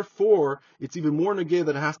dafka. Therefore, it's even more negeh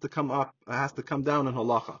that it has to come up, it has to come down in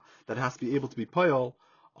halacha, that it has to be able to be payal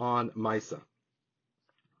on maisa,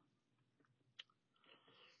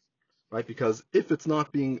 right? Because if it's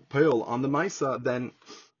not being payal on the maisa, then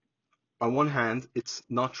on one hand, it's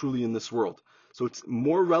not truly in this world. So it's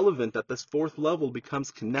more relevant that this fourth level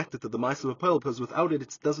becomes connected to the maisa of payal, because without it,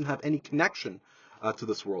 it doesn't have any connection to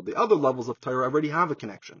this world. The other levels of Torah already have a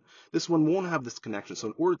connection. This one won't have this connection. So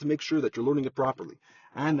in order to make sure that you're learning it properly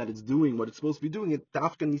and that it's doing what it's supposed to be doing, it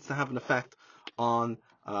dafka needs to have an effect on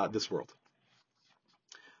this world.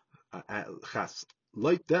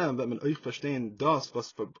 Like them, wenn man euch verstehen das,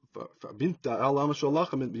 was verbindet der Allama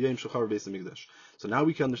Shalach mit Yom Shachar Beis Hamikdash. So now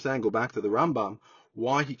we can understand, go back to the Rambam,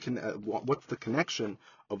 why he can, what's the connection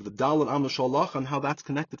of the Dal and Am Shalach and how that's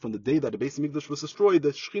connected from the day that the Beis Hamikdash was destroyed.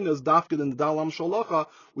 The Shechina is dafked in the Dal Am Shalacha,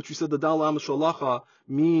 which we said the Dal Am Shalacha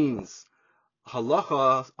means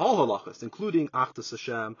halacha, all halachas, including Achtas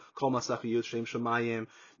Hashem, Kol Masach Shem Shemayim,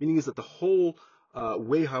 meaning is that the whole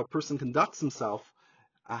way how a person conducts himself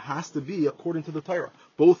has to be according to the Torah,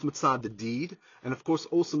 both mitzad the deed, and of course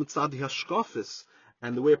also mitzad the hashkafis,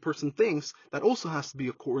 and the way a person thinks, that also has to be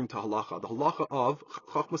according to halacha, the halacha of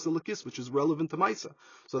chachmas elikis, which is relevant to Maisa.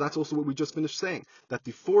 So that's also what we just finished saying, that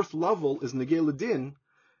the fourth level is negei l'din,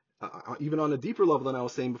 even on a deeper level than I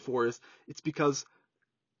was saying before, it's because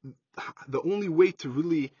the only way to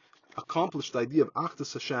really accomplish the idea of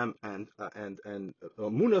Achdas Hashem and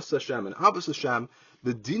Munas Hashem and Abbas Hashem,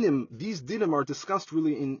 these dinim are discussed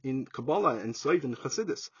really in Kabbalah and Saif and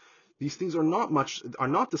Chassidus. These things are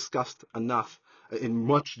not discussed enough in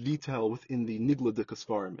much detail within the Nigla de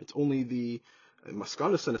Kasvarim. It's only the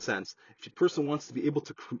Maskanas in a sense. If a person wants to be able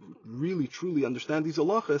to really truly understand these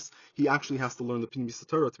halachas, he actually has to learn the Pnimis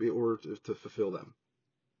Torah to be order to fulfill them.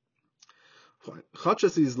 Fine.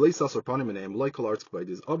 Chachas is leisas or panim name like all arts by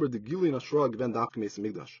this. Aber the Gilin Ashra given dafke meis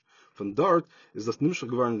Migdash. From dart is das nimshach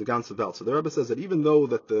geworden in the ganze Welt. So the Rebbe says that even though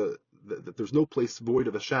that that there's no place void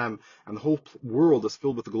of Hashem and the whole world is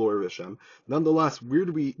filled with the glory of Hashem, nonetheless,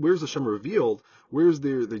 where's Hashem revealed? Where's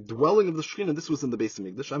the dwelling of the Shekhinah? This was in the Beis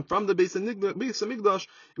Hamikdash, and from the Beis Hamikdash,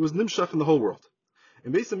 it was nimshach in the whole world.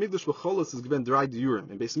 In Beis Hamikdash, v'cholos is given dry diurim.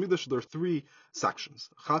 In Beis Hamikdash, there are three sections: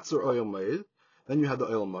 Chatzar Oyel Moed. Then you had the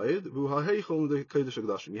Oyel Moed, v'haheichol the Kodesh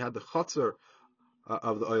HaKodashim. You had the Chatzar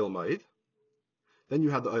of the Oyel Moed. Then you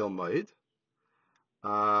had the Oyel Moed,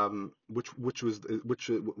 which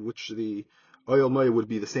the Oyel Moed would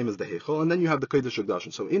be the same as the Heichol, and then you have the Kodesh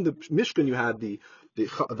HaKodashim. So in the Mishkan you had the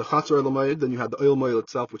Chatzar Oyel Moed, then you had the Oyel Moed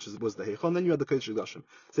itself, which was the Heichol, and then you had the Kodesh HaKodashim.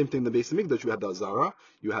 Same thing in the Beis Hamikdash. You had the Azara,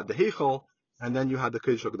 you had the Heichol, and then you had the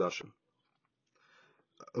Kodesh HaKodashim.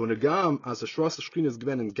 Unagam as a Shras Shkina is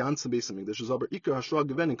given in ganze Beis Hamikdash is aber Ikar Hashra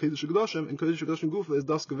given in Kodesh HaKodashim Gufa is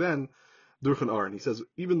das given durch an Aron. He says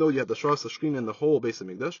even though you had the Shras Shkina in the whole Beis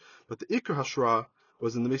Hamikdash, but the Ikar Hashra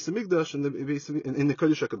was in the Beis Hamikdash in the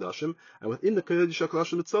Kodesh HaKodashim, and within the Kodesh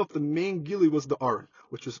HaKodashim itself, the main gili was the Aron,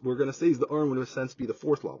 which is we're going to say is the Aron would in a sense be the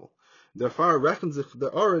fourth level. Therefore, reckons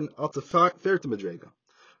the Aron at the fairte Madrega.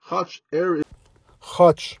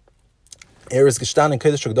 Chach is gestanden in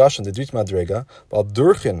Kodesh HaKodashim, the dritte Madrega, weil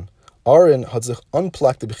durchen Aaron hat sich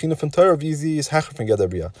unplugged the Beginning von Torah, wie sie ist hecher von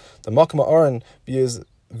Gedabria. Der Makma Aaron, wie is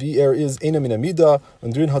einer min Amida,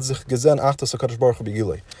 und drin hat sich gesehen Achtas HaKadosh Baruch Hu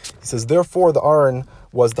Begilei. He says, therefore the Aaron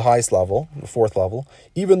was the highest level, the fourth level,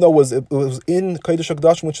 even though it was in Kodesh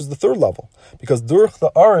HaKodashim, which is the third level. Because durch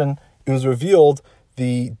the Aaron, it was revealed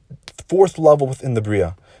the fourth level within the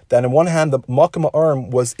Bria. That on one hand, the Makom Ha'arim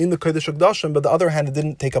was in the Kodesh HaKodashim, but the other hand, it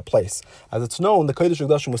didn't take a place. As it's known, the Kodesh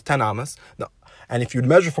HaKodashim was 10 amas. And if you'd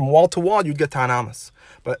measure from wall to wall, you'd get 10 amas.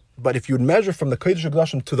 But if you'd measure from the Kodesh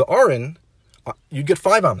HaKodashim to the Aron, you get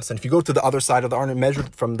 5 amas. And if you go to the other side of the Aron and measure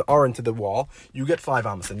from the Aron to the wall, you get 5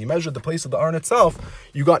 amas. And you measure the place of the Aron itself,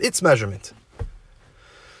 you got its measurement.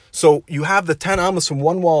 So you have the 10 amas from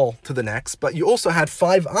one wall to the next, but you also had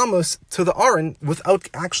 5 amas to the Aron without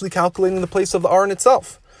actually calculating the place of the Aron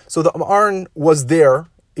itself. So the Aron was there,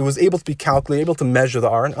 it was able to be calculated, able to measure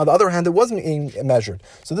the Aron. On the other hand, it wasn't being measured.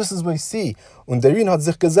 So this is what we see. You saw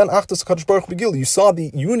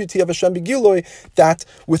the unity of Hashem Begiloi, that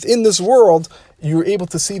within this world, you're able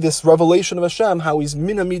to see this revelation of Hashem, how he's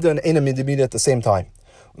Mina Mida and Eina Mida at the same time.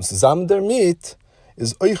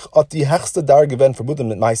 Is at the hechste darge when verbunden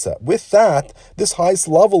mit Maisa. With that, this highest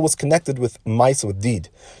level was connected with Maisa, with deed.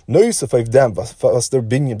 Neus of them was der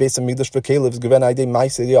binyan based on Migdash verkelevs gewen ide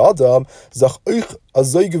Maisa die Adam sag euch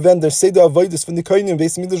azoy gewen der Seder Avodas von die Koinen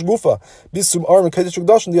based on Migdash Gufa bis zum Arm Kodesh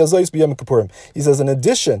HaKodashim die azoyis b'yom kippurim. He says in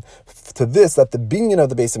addition to this, that the binyan of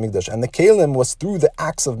the Beis Hamikdash and the Kalim was through the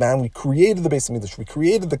acts of man. We created the Beis Hamikdash, we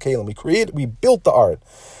created the Kalim, we built the art.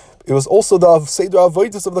 It was also the Seder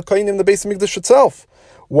Avodas of the Koinen, the Beis Hamikdash itself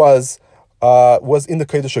was in the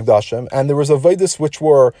Kodesh HaKodashim, and there was avodas which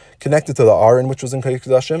were connected to the Aron, which was in Kodesh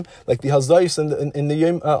HaKodashim, like the Hazayis in the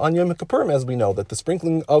Yom, on Yom Kippurim, as we know, that the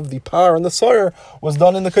sprinkling of the par and the soyer was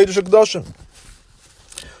done in the Kodesh HaKodashim.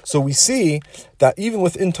 So we see that even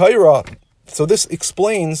within Torah, so this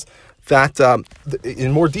explains that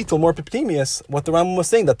in more detail, more piptimius, what the Rambam was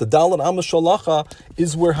saying, that the Dalet Amos Shalacha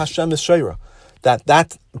is where Hashem is Sheira.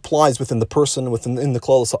 That applies within the person, in the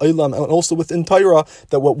Klaus Ha'olam, and also within Torah,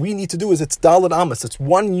 that what we need to do is it's Dalet Amos. It's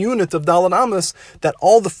one unit of Dalet Amos, that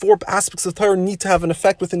all the 4 aspects of Torah need to have an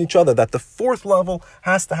effect within each other, that the 4th level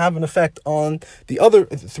has to have an effect on the other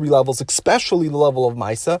 3 levels, especially the level of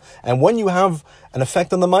Maisa. And when you have an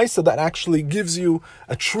effect on the Maisa, that actually gives you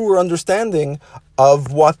a truer understanding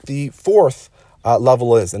of what the 4th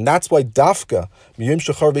level is. And that's why Dafka,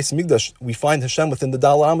 we find Hashem within the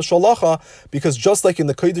Dalet Amos Shalacha, because just like in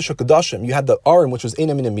the Kodesh HaKodashim, you had the Aron, which was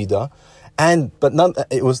Eina Mina Mida,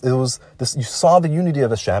 it was this, you saw the unity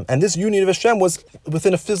of Hashem, and this unity of Hashem was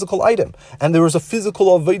within a physical item, and there was a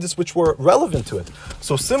physical avodas which were relevant to it.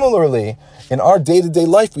 So similarly, in our day-to-day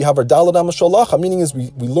life, we have our Dalet Amos Shalacha, meaning is we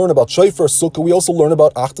learn about Shofar, Sukkah, we also learn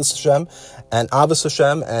about Achdus Hashem, and Avos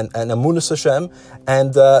Hashem, and Amunas Hashem,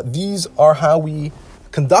 and these are how we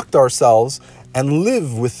conduct ourselves and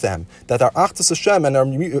live with them. That our Achdus Hashem and our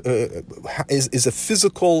is a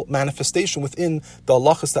physical manifestation within the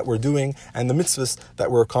halachas that we're doing and the mitzvahs that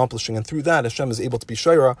we're accomplishing, and through that Hashem is able to be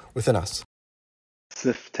Sheira within us.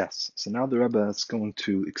 Sif test. So now the Rebbe is going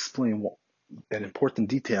to explain an important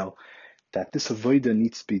detail, that this avodah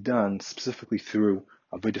needs to be done specifically through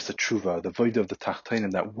avodas tshuva, the avodah of the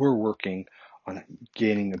Tachtonim, that we're working on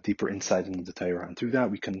gaining a deeper insight into the Torah, and through that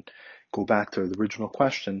we can go back to the original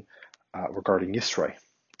question regarding Yisro.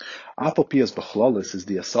 Apalpias b'chlalis is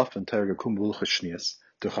the asaf and Torah kum v'luchashnias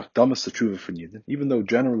to chakdamas tshuva for Yidden. Even though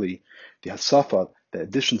generally the asafa, the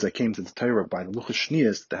additions that came to the Torah by the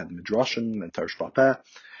luchashnias, that had the midrashim and Torah Shvapeh,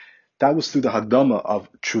 that was through the hagdama of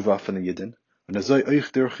tshuva for the Yidden. And azay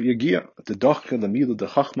euch derch yagia, the dachke, the mila, the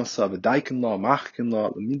chachmasa, the daiken law, machken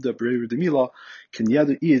law, the mida, brever, the mila, can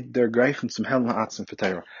yadu id der greichen zum helm ha'atzim for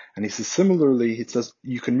Torah. And he says similarly, he says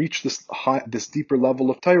you can reach this deeper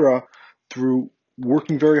level of Torah through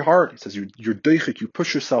working very hard. He says you're deichik, you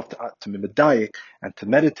push yourself to medayik and to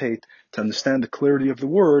meditate, to understand the clarity of the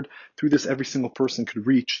word. Through this, every single person could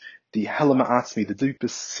reach the helm ha'atzmi, the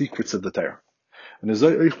deepest secrets of the Torah. And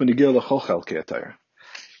azay euch when you get l'chol chelkei Torah.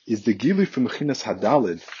 Is the gili from Mechinas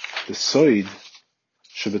Hadalid, the soid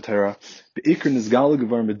Shabbatera, beikr nizgal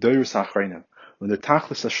gevar medoyus hachreinim. When the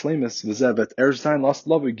tachlis hashlemis v'zevet erzayin lost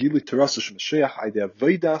love gili terasush Mashiach idea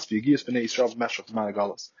veidas v'yigius b'nei Yisrael v'meshach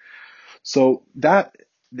v'managalas. So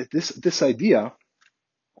this idea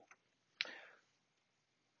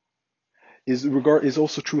is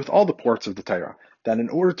also true with all the parts of the Torah. That in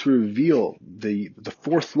order to reveal the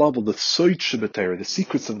 4th level, the soid Shabbatera, the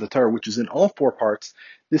secrets of the Torah, which is in all 4 parts,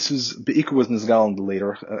 this was beikr was nizgal in the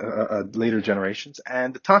later generations,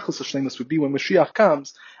 and the tachlis hashlemus would be when Mashiach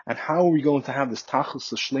comes. And how are we going to have this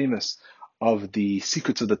tachlis hashlemus of the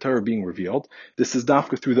secrets of the Torah being revealed? This is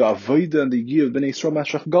dafka through the avodah and the yigiyah of bnei Yisrael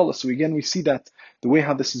mashach galus. So again, we see that the way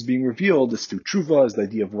how this is being revealed is through tshuva, is the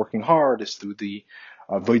idea of working hard, is through the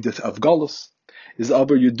avodah of galus, is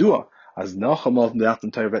aber yudua. As nachamal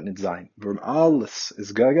matan Torah vet nit sein. Warum alles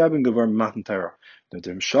is gegeben geworden matan Torah. But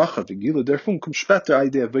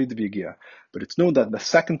it's known that the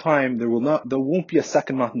second time there won't be a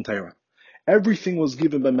second matan Torah. Everything was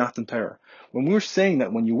given by matan Torah. When we're saying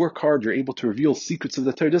that when you work hard, you're able to reveal secrets of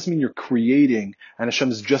the Torah, it doesn't mean you're creating and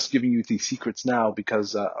Hashem is just giving you these secrets now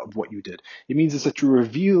because of what you did. It means is that you're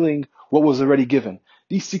revealing what was already given.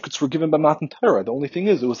 These secrets were given by matan Torah. The only thing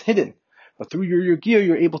is, it was hidden. But through your gear,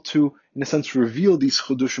 you're able to, in a sense, reveal these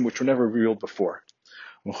chudushim which were never revealed before.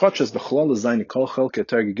 But Parshas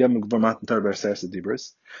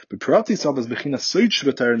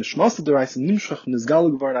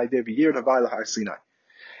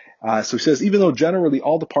so he says, even though generally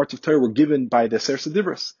all the parts of Torah were given by the Sefer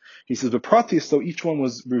Dibros, he says, but Pratis, though each one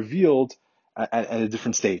was revealed at a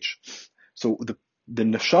different stage. So the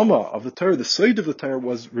neshama of the Torah, the side of the Torah,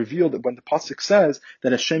 was revealed when the pasuk says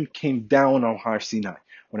that Hashem came down on Har Sinai.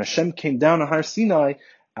 When Hashem came down on Har Sinai,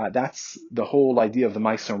 that's the whole idea of the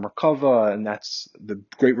Ma'aser Merkava, and that's the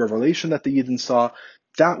great revelation that the Yidden saw.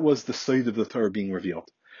 That was the side of the Torah being revealed.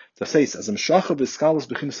 Das heißt, as Mshacha b'skalas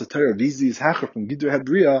b'chinas Torah, wie sie ist Hacher von Gidur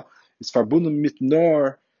Hebria, ist verbunden mit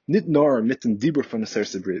nicht nur mit dem Dibur von der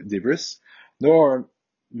Sefer Dibris, nor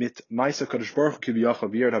mit Ma'aser Kadosh Baruch Hu kiviyachol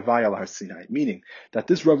v'yer havai al Har Sinai. Meaning that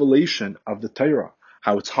this revelation of the Torah,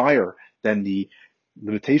 how it's higher than the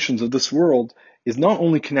limitations of this world, is not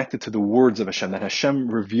only connected to the words of Hashem, that Hashem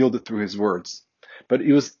revealed it through His words, but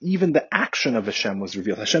it was even the action of Hashem was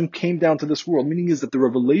revealed. Hashem came down to this world, meaning is that the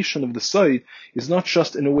revelation of the side is not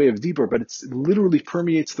just in a way of deeper, but it literally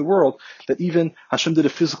permeates the world, that even Hashem did a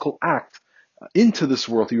physical act into this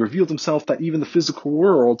world. He revealed Himself that even the physical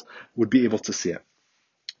world would be able to see it.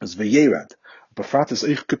 As V'yerad, Bafratis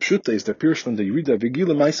Eich Kipshuta is the Pirush from the Yerida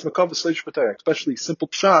V'gila Ma'is Makav V'Sleish B'Torah. Especially simple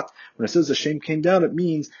pshat, when it says Hashem came down, it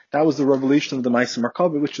means that was the revelation of the Ma'is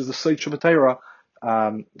Makav, which is the Sleish B'Torah.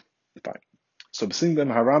 Fine. So besing them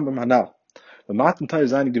Harambam Hanal. The Matan Torah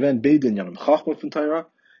is eine gewähnt beide in Janam Chachma von Torah,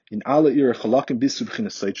 in alle ihre Chalakim bis zu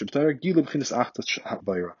B'chinas Sleish B'Torah, Gila B'chinas Achtas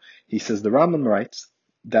B'Torah. He says the Rambam writes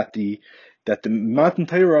that the Matan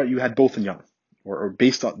Torah you had both in Yanam. Or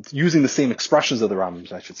based on using the same expressions of the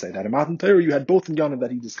Rambams, I should say, that in Matan Torah you had both in Yonah that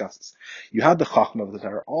he discusses. You had the Chachma of the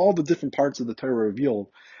Torah, all the different parts of the Torah revealed,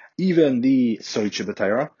 even the Soiche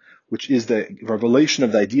B'Torah, which is the revelation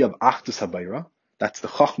of the idea of Achdus HaBayra. That's the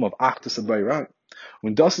Chachma of Achdus HaBayra.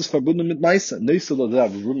 When das ist verbunden mit Meisa, Neisel oder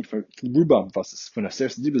Rubam, was ist von der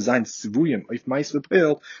Sefer Dibros sein Zivuyim, auf Meisa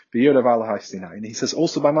B'Peil, B'yer Aval Har Sinai. And he says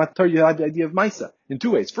also by Matan Torah you had the idea of Meisa in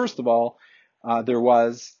two ways. First of all, there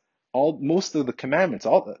was most of the commandments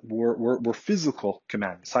were physical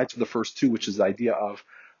commandments, aside from the first two, which is the idea of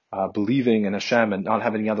believing in Hashem and not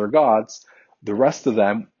having any other gods. The rest of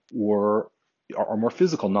them are more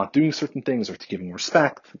physical, not doing certain things or to giving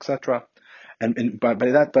respect, etc. And by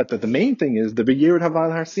that, but the main thing is the B'Yered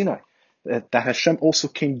Haval Har Sinai, that Hashem also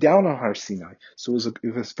came down on Har Sinai. So it was a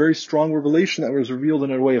very strong revelation that was revealed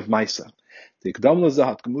in a way of Maisa. The Hakdama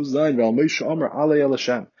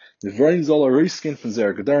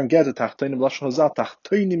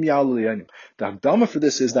for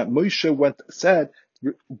this is that Moshe said,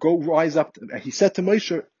 go rise up. He said to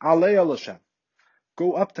Moshe, Alei el Hashem,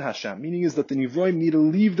 go up to Hashem. Meaning is that the Nivroim need to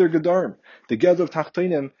leave their Gedarim, the Gedar of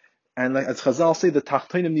Tachtainim, and like as Chazal say, the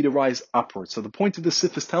Tachtainim need to rise upwards. So the point of the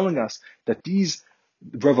Sif is telling us that these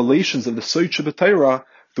revelations of the Soiche B'Torah,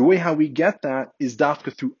 the way how we get that is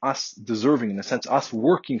dafka through us deserving, in a sense, us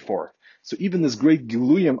working for it. So even this great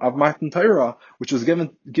Giluyim of Matan Torah, which was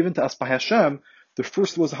given to us by Hashem, the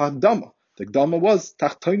first was Hadama. The Hadama was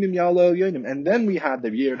Tachtainim Ya'ala Yonim, and then we had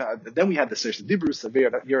the Sefer Dibros,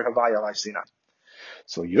 the Yer Havai Al Sinai.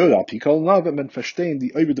 So Yoda Pikol Navamen verstehen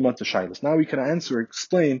the Oibedemante Shailas. Now we can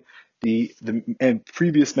explain the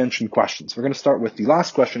previous mentioned questions. We're going to start with the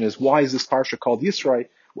last question: is why is this parsha called Yisro?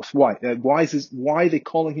 Why are they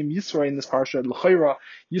calling him Yisro in this parsha? L'chayra,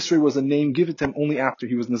 Yisro was a name given to him only after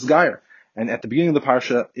he was Nizgayer, and at the beginning of the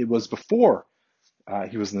parsha, it was before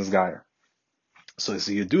he was Nizgayer. So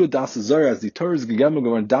you do a das zara as the Torah is gegeben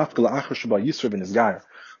geworden dafka la'achar sheba Yisro ben Nizgayer.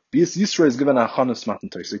 Yisro is given a chanos matan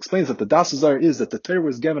Torah. So it explains that the das zara is that the Torah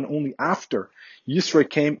was given only after Yisro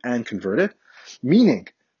came and converted, meaning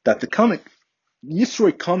that the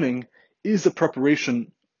Yisro coming is a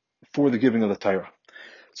preparation for the giving of the Torah.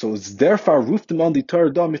 So it's therefore ruftim on the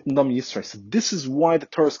Torah da mit nam Yisro. So this is why the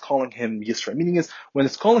Torah is calling him Yisro. Meaning is when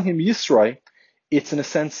it's calling him Yisro, it's in a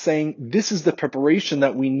sense saying this is the preparation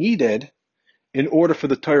that we needed in order for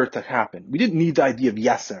the Torah to happen. We didn't need the idea of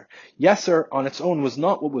Yeser. Yeser on its own was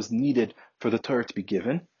not what was needed for the Torah to be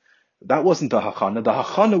given. That wasn't the hachana. The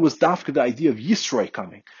hachana was dafka, the idea of Yisro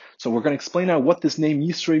coming. So we're going to explain now what this name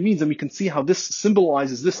Yisro means, and we can see how this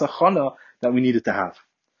symbolizes this hachana that we needed to have.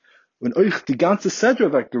 When euch die ganze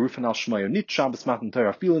Sedra weggerufen als Shmaya, nicht Shabbos Matan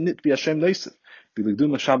Torah, viele nicht wie Hashem Leisef, wie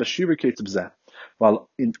legdum Shabbos Shira Ketz bzeh. Weil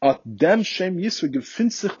in dem Shem Yisro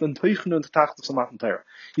gefindt sich den Teuchen und Tachtos of Matan Torah.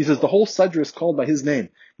 He says the whole Sedra is called by his name.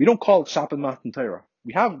 We don't call it Shabbos Matan Torah.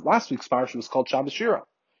 We have, last week's Parshas was called Shabbos Shira,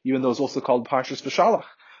 even though it's also called Parshas V'Shalach.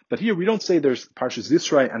 But here we don't say there's Parshas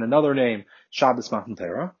Yisro and another name, Shabbos Matan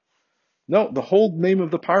Torah. No, the whole name of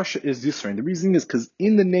the Parsha is Yisro. And the reason is because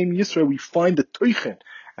in the name Yisro we find the Teuchen,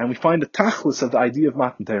 and we find the tachlis of the idea of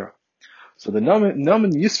Matan Torah. So the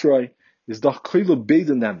Namen Yisro is doch Klilu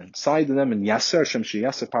Beide Namen, Sai the Namen Yasser, Shem She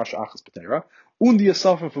Yasser Parsha Achas Patera, und die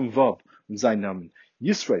Yasafen from Vav, und sein Namen.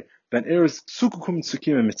 Yisro, ben is Sukukum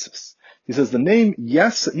Tzukim Mitzvahs. He says the name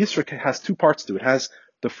Yisro has two parts to it. It has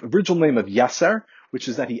the original name of Yasser, which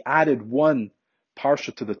is that he added one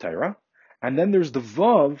Parsha to the Torah, and then there's the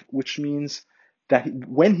Vav, which means that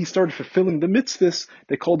when he started fulfilling the mitzvahs,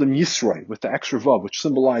 they called him Yisro, with the extra vav, which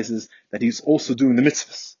symbolizes that he's also doing the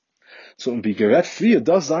mitzvahs. So in Vigeret Friya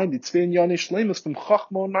does sein die zwei Jahre Schleimus vom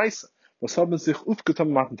Chachma und Neise, was haben sich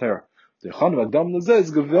aufgetan Matan Torah. Der Chan Vagdam Leze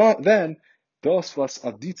ist gewähnt, das was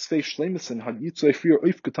ad die zwei Schleimusen hat die zwei Friya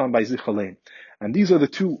aufgetan bei sich allein. And these are the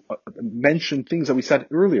two mentioned things that we said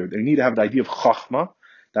earlier. They need to have the idea of Chachma,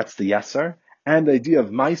 that's the Yasser, and the idea of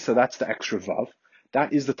Maisa, that's the extra vav.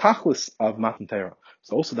 That is the tachlis of Matan Torah.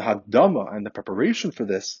 So also the Hadama and the preparation for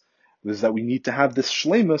this is that we need to have this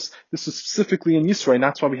shlemus. This is specifically in Yisro, and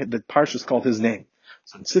that's why we had the Parshas called his name.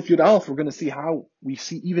 So in Sif Yud Aleph, we're going to see how we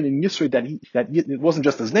see even in Yisro that it wasn't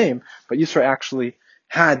just his name, but Yisro actually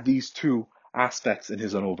had these two aspects in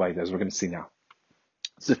his own Ovaida, as we're going to see now.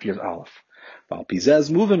 Sif Yud Aleph. Val Pizez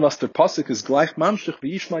moving was der Pasuk is gleich mamshich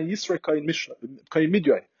v'yishma Yisro kain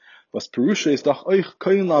midyoy. Was Perusha is doch euch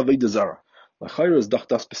kain la Aveida Zara. We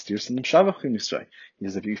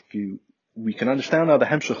can understand now the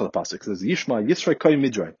hemshech of the pasuk. It says Yishma Yisro Koyin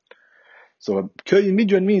Midyan. So Koyin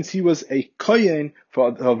Midyan means he was a Koyin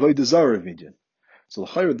for Avodah Zarah of Midyan. So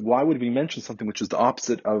why would we mention something which is the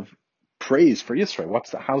opposite of praise for Yisro?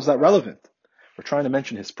 How's that relevant? We're trying to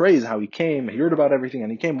mention his praise, how he came, he heard about everything,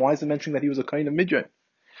 and he came. Why is it mentioning that he was a Koyin of Midyan?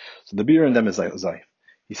 So the beer in them is Zayif.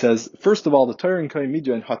 He says, first of all, the Torah in Koyin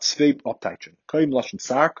Midyan hat zwei Abteitchen. Koyin Lashon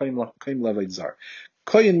Sar, Koyin Leved Zar.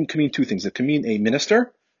 Koyin can mean two things. It can mean a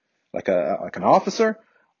minister, like an officer,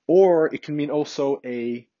 or it can mean also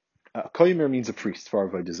a Koyimer means a priest for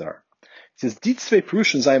Avodah Zar. He says, die zwei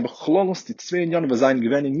Perushim seien bechlolos, die zwei Inyanim seien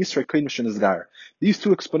gewähnt in Yisro Koyin Mishen Esgar. These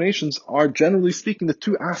two explanations are, generally speaking, the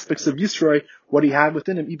two aspects of Yisro, what he had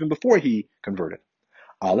within him even before he converted.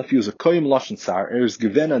 Aleph, he was a koyim lashon sar, is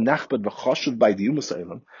given a nachbad v'choshev by the Umas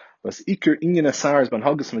Eilam, was iker inyan asar ban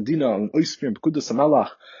hagas medina and oisfir b'kudas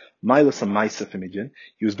amalach, milas and maisa f'midyan.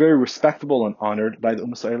 He was very respectable and honored by the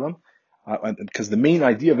Umas Eilam, because the main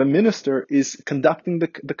idea of a minister is conducting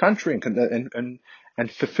the country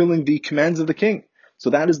and fulfilling the commands of the king.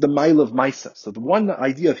 So that is the mile of maisa. So the one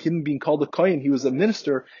idea of him being called a kohen, he was a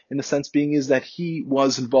minister in the sense being is that he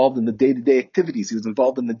was involved in the day-to-day activities. He was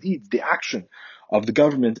involved in the deeds, the action of the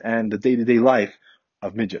government and the day-to-day life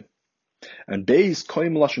of Midyan. And Beis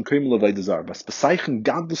koim lashon koim l'Avodah Zara, bas beseichen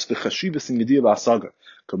gadlus v'chashivas in Yediyah v'asaga.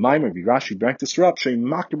 K'maimer v'Rashi bring this up, sheim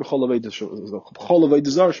makir b'chol Avodah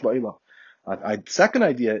Zara shba'ila. Second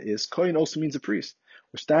idea is kohen also means a priest,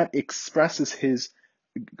 which that expresses his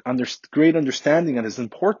great understanding and his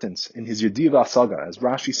importance in his Yediyah v'asaga. As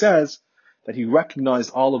Rashi says, that he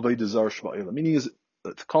recognized all of Avodah Zara shba'ila, meaning is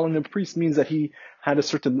calling him a priest means that he had a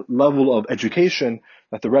certain level of education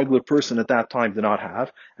that the regular person at that time did not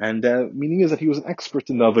have, and meaning is that he was an expert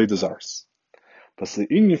in the Avodah Zaros.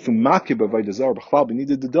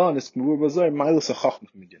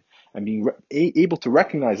 And being able to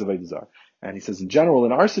recognize Avodah Zar. And he says, in general,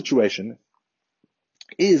 in our situation,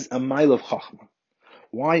 is a mile of Chachma.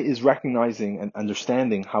 Why is recognizing and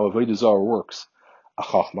understanding how Avodah Zar works a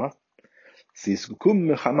Chachma? Because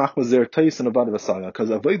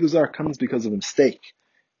Avodah Zar comes because of a mistake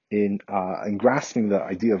in grasping the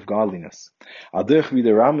idea of godliness. As therefore,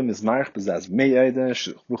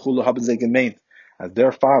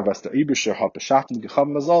 was der Eibusher hat beschaffen gehabt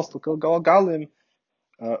mazals to galim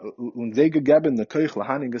und ze gegeben the koich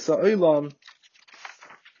lahanin gesa olam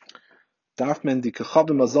darf man die gehabt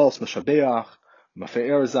mazals mashabeach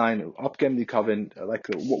mafer sein abgeben die kaven. Like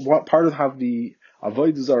what part of how the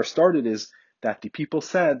Avodah Zar started is that the people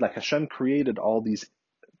said, like Hashem created all these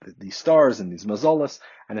stars and these mazalas,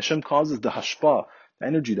 and Hashem causes the hashpa, the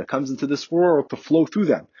energy that comes into this world, to flow through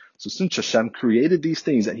them. So since Hashem created these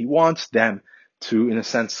things and He wants them to, in a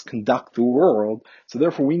sense, conduct the world. So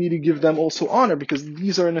therefore, we need to give them also honor because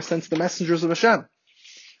these are, in a sense, the messengers of Hashem.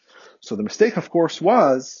 So the mistake, of course,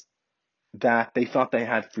 was that they thought they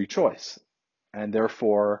had free choice, and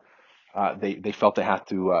therefore they felt they had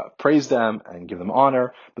to praise them and give them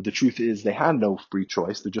honor. But the truth is, they had no free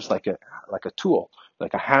choice. They're just like a tool,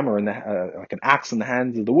 like a hammer in like an axe in the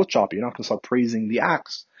hands of the wood chopper. You're not going to start praising the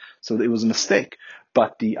axe. So it was a mistake.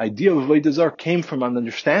 But the idea of Avodah Zarah came from an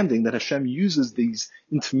understanding that Hashem uses these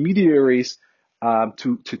intermediaries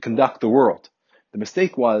to conduct the world. The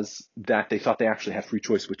mistake was that they thought they actually had free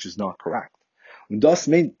choice, which is not correct. Und das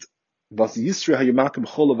meint, was Yisro hayamakim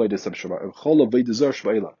chol Avodah Zarah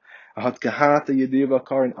shva'elam. Hat gehat a Yedeva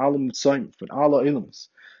kar in allem Mitzrayim, von aller Ilms.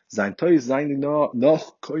 Sein Teus sein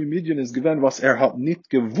noch koi Midian is given, was hat nicht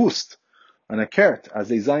gewusst. Und erkehrt, als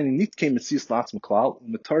sein nicht kein Metzies latzm klal, und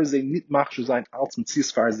mit Tarzay nicht machscher sein als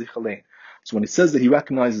Metzies far sich allein. So when it says that he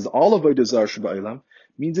recognizes all of Avodah Zarah shva'elam,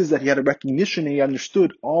 means is that he had a recognition and he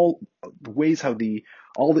understood all the ways how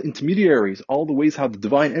all the intermediaries, all the ways how the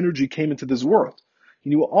divine energy came into this world. He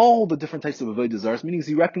knew all the different types of Avodah Zarah, meaning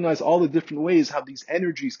he recognized all the different ways how these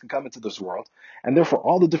energies can come into this world, and therefore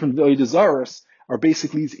all the different Avodah Zarahs are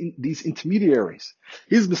basically these intermediaries.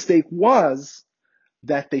 His mistake was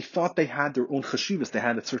that they thought they had their own chashivas, they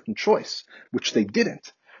had a certain choice, which they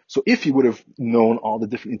didn't. So if he would have known all the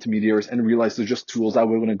different intermediaries and realized they're just tools, that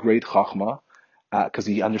would have been a great chachma, because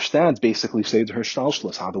he understands basically, say, the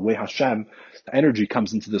Hershtalshlis, how the way Hashem, the energy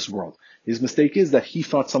comes into this world. His mistake is that he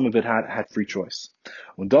thought some of it had free choice.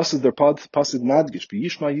 Und das ist der Pasuk Madgish,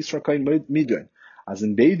 Yishma Yisro kein Midyon. As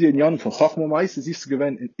in beide Inyan von Chachma Mais is Yisro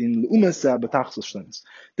given in L'umas betachsos shlems.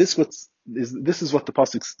 This is what the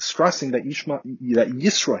pasuk is stressing, that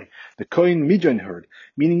Yisro, the Kohen Midyon, heard.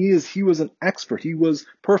 Meaning he was an expert, he was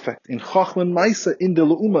perfect in Chachma Maisa, in the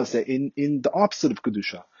L'umas, in the opposite of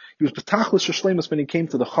Kedusha. He was betachlis shlemus when he came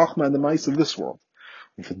to the Chachma and the Mais of this world.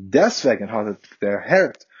 And for deswegen hat der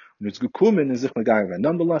Herd, und it's gekommen in sich megayve.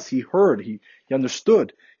 Nonetheless, he heard, he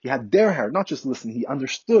understood, he had their heart, not just listen, he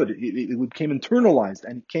understood, it became internalized,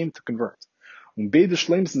 and he came to convert. Und beide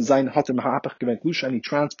shlemusen sein hat mahapach gewent Kedusha, and he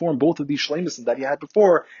transformed both of these shlemusen that he had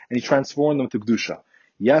before, and he transformed them to Kedusha.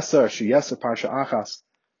 Yeser parsha achas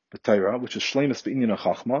b'Torah, which is shlemus b'inyan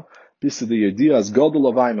chachma, bis to the idea as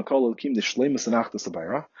Godel Avayim Kol Elokim the Shleimus and Achtas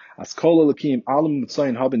Abayra as Kol Elokim Alam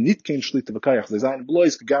Mitzayin Haben Nit Kein Shlita V'Kayach they Zayin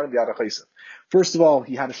Blois Gegarin V'Yadachaysev. First of all,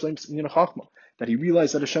 he had a Shleimus in Chachma, that he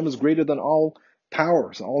realized that Hashem is greater than all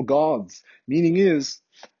powers, all gods. Meaning is,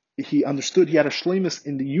 he understood he had a Shleimus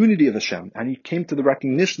in the unity of Hashem, and he came to the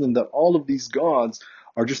recognition that all of these gods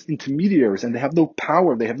are just intermediaries, and they have no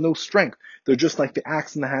power, they have no strength. They're just like the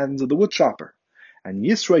axe in the hands of the wood chopper. And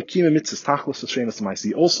Yisro Kima Mitzvahs Tachlis Hashemas Maisi,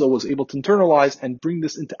 he also was able to internalize and bring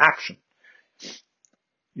this into action.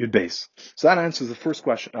 Yud Beis. So that answers the first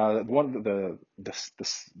question. The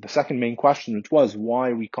second main question, which was,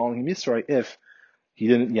 why are we calling him Yisro if he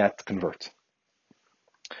didn't yet convert?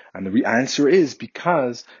 And the answer is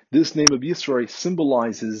because this name of Yisro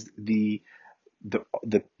symbolizes the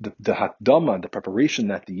hakdama, the preparation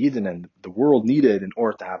that the Yidden and the world needed in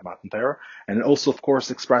order to have Matan Torah, and it also, of course,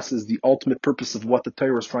 expresses the ultimate purpose of what the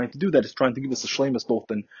Torah is trying to do, that is trying to give us a shleimus both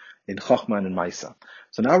in Chachma and in Maisa.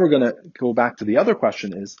 So now we're going to go back to the other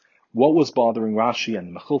question: is what was bothering Rashi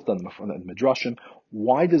and Mechilta and the Midrashim?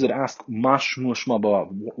 Why does it ask Mashmu Shma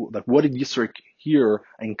Ba'av? Like, what did Yisro hear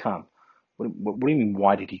and come? What do you mean?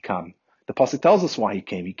 Why did he come? The pasuk tells us why he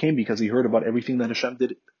came. He came because he heard about everything that Hashem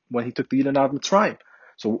did when he took the Yidden out of Mitzrayim.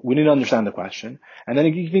 So we didn't understand the question. And then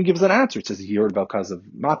he even gives an answer. It says he heard about because of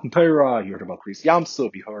Matan Torah, he heard about Kriyas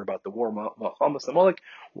Yamsuf, he heard about the war Malchamas Amalek.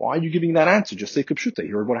 Why are you giving that answer? Just say Kipshuta.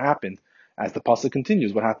 You heard what happened, as the pasuk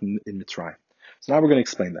continues, what happened in Mitzrayim. So now we're going to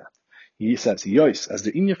explain that. He says, Yois, as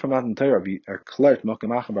the Inyan from Matan Torah, we erklärt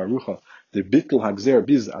Mokemach Barucha, the Bittel Hagzer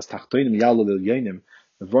Biz, as Tachtoinim Yalo Lil Yenim,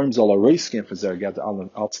 the Vorm Zal Aroiskim for Zer Gad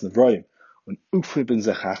Alts Nevroim, und Ufri Ben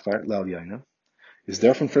Zechachar Lal Yenim. Is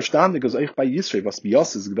therefore verstanden, because euch bei Yisro, was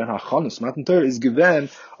Bias ist gewähnt Hachanus, Matan Torah ist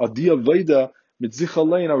gewähnt, a die Avodah mit sich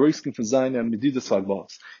allein Aroiskim für seine and Medidas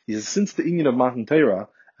Vagbas. He says, since the Inyan of Matan Torah,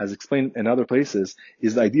 as explained in other places,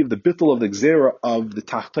 is the idea of the bittul of the Gzera of the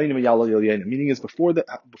Tachtainim Yala Yelyanim. Meaning is before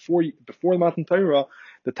Matan Torah,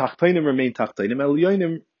 the Tachtainim remained Tachtainim,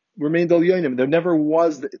 Elyanim remained Elyanim. There never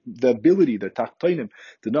was the ability, the Tachtainim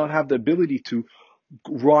did not have the ability to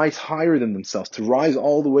rise higher than themselves, to rise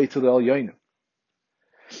all the way to the Elyanim.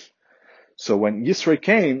 So when Yisro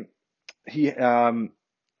came, he,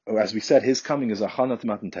 as we said, his coming is Achanat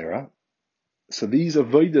Matan Torah. So these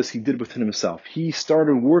avodas he did within himself. He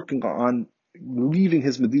started working on leaving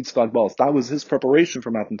his Medidas Vagbals. That was his preparation for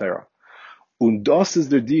Matan Torah. Und das is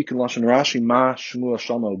der Dik in Lashon Rashi ma Shmuel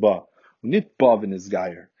Shama ba. Nit bav in his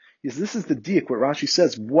geyer. Yes, this is the Dik where Rashi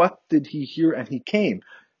says, what did he hear and he came?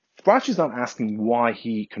 Rashi's not asking why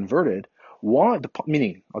he converted. Why?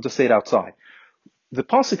 Meaning, I'll just say it outside. The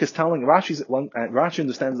pasuk is telling Rashi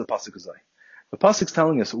understands the pasuk as the pasuk is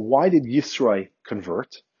telling us why did Yisro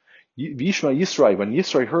convert? Vishma Yisro, when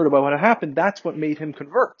Yisro heard about what had happened, that's what made him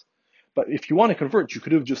convert. But if you want to convert, you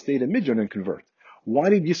could have just stayed in Midian and convert. Why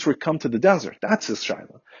did Yisro come to the desert? That's his shaila.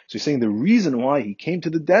 So you're saying the reason why he came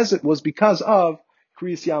to the desert was because of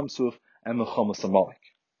Kriyas Yamsuf and Melchamas Amalek.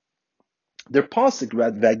 Der pasuk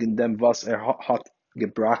read wegen dem was hat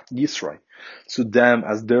gebracht Yisro zu dem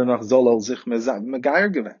as der nach Zolal sich megayer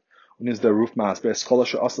gewen und ist der Rufmaß bei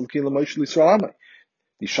scholasche Asal Kila Moshli Israel.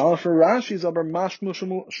 The Shalom for Rashi is aber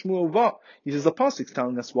Shmuel Va. He says the pasuk is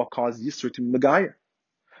telling us what caused Yisro to be megayer,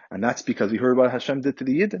 and that's because he heard what Hashem did to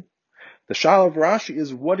the Yidden. The Shalom of Rashi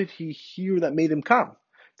is what did he hear that made him come?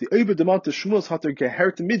 The Ober Demant Shmuel's hat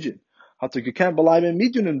gehert Midjan, hat gekent bleiben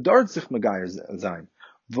Midjan und dort sich megayer sein.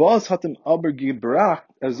 Was hat ihm aber gebracht,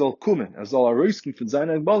 soll kommen, soll rausgehen von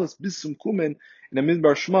seiner Balance bis zum Kommen in der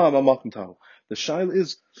Midbar Shema am Matentau. The shail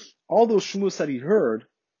is, all those Shmuels that he heard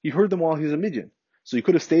them while he was a Midian. So he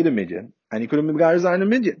could have stayed in Midian, and he could have been Megayer Zayin in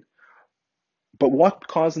Midian. But what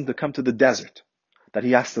caused him to come to the desert? That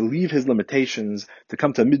he has to leave his limitations to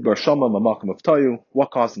come to Midbar Shema am Makom of Tayu. What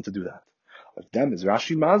caused him to do that? Of them is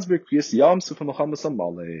Rashi Mazber Kriyas Yamsuf and Melchamas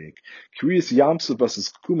Amalek. Kriyas Yamsuf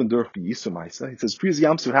versus Kumen durch Yisro Maisa. He says Kriyas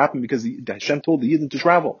Yamsuf happened because Hashem told the Yidden to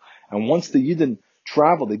travel, and once the Yidden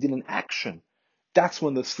traveled, they did an action. That's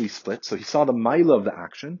when the sleep split. So he saw the Maila of the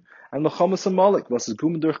action, and Melchamas Amalek versus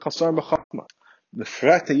Kumen durch Kasar Mechachma. The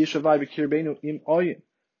Frek Yishavai B'Kirbeinu Im Oyin.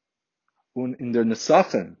 Und in der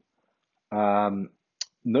Nesachen,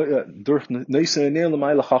 he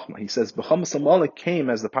says, B'chamas Amalek came,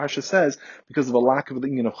 as the Parsha says, because of a lack of the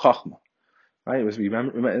union of Chachma. Right? It was,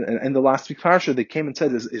 remember, in the last week Parsha, they came and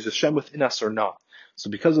said, is Hashem within us or not?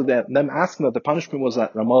 So because of that, them asking that, the punishment was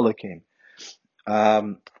that Amalek came.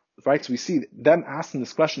 Right? So we see them asking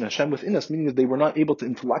this question, Hashem within us, meaning that they were not able to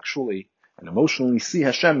intellectually and emotionally see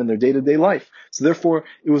Hashem in their day-to-day life. So therefore,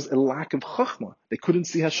 it was a lack of Chachma. They couldn't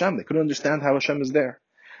see Hashem. They couldn't understand how Hashem is there.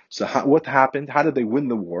 So what happened? How did they win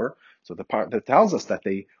the war? So the part that tells us that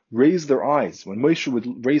they raised their eyes. When Moshe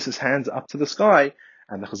would raise his hands up to the sky,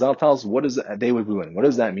 and the Chazal tells they would be winning. What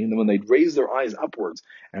does that mean? That when they'd raise their eyes upwards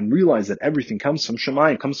and realize that everything comes from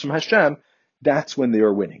Shemayim, comes from Hashem, that's when they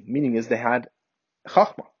were winning. Meaning is they had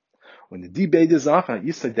Chachma. When the Dibede Zacha,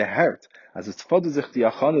 Yisro the heart, as it's Fodder sich die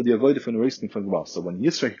Achane, die Avoide von Reisting von Gebal. So when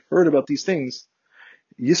Yisro heard about these things,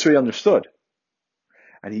 Yisro understood.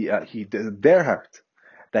 And he did their heart,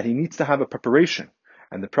 that he needs to have a preparation.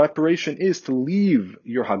 And the preparation is to leave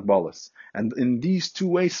your Hagbalas. And in these two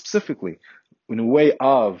ways specifically, in a way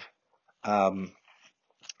of Kriyas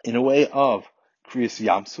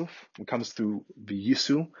Yamsuf, when it comes to the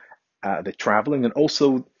Yisu, the traveling, and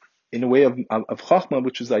also in a way of Chachma,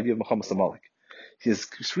 which is the idea of Melchamas Amalek. He says,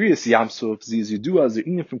 Kriyas Yamsuf, sie Yidua, the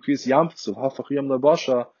union from Kriyas Yamsuf, Hafach Yam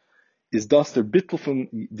Labasha, is thus der Bittel from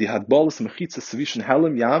the Hagbalas Mechitza Zwischen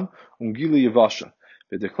Helem Yam und Gili Yevasha.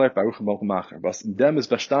 Wird erklärt bei Ruchem Balkemacher. Was in dem ist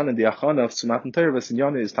bestanden die Achana zu Matan Teir, was in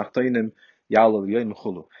Yane is Tachtoinim Yalal Yain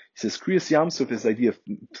Chulu. He says Kriyas Yamsuf is the idea of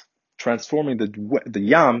transforming the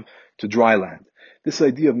Yam to dry land. This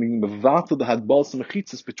idea of meaning Mevatel the Hagbalas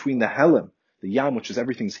Mechitzas between the Helem, the Yam, which is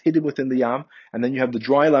everything's hidden within the Yam, and then you have the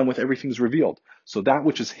dry land with everything's revealed. So that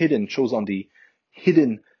which is hidden shows on the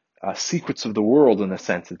hidden secrets of the world, in a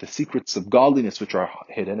sense, the secrets of godliness which are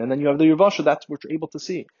hidden, and then you have the Yevasha, that's what you're able to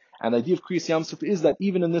see. And the idea of Kriyas Yamsuf is that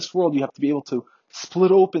even in this world, you have to be able to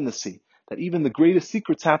split open the sea. That even the greatest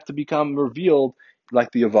secrets have to become revealed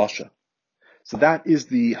like the Yevasha. So that is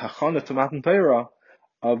the Hachana to Matan Torah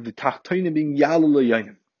of the Tachtoinim being Yalul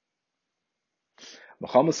Yayin.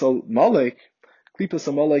 Melchamas Amalek, Klipas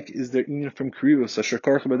Amalek is their union from Kriyus, Asher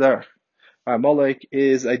Korach B'derech. Amalek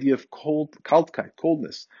is the idea of kaltkeit,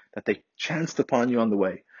 coldness, that they chanced upon you on the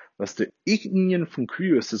way. Was the union from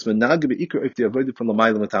Kriyus is menage beikar if the avodah from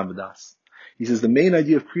Lamayla Matam V'das. He says the main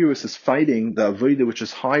idea of Kriyus is fighting the avodah which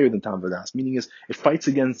is higher than Tam V'das, meaning is it fights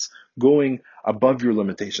against going above your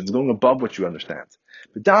limitations, going above what you understand.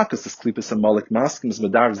 V'dakas is klipas Amalek maskim is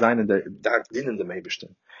medar zayin and the dark din in the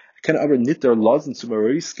meibishtin. Can aber nit der lozen zu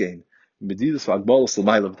mariskein medidus v'agbalos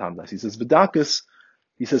Lamayla Matam V'das. He says v'dakas.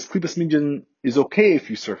 He says klipas minyan is okay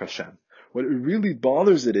if you serve Hashem. What it really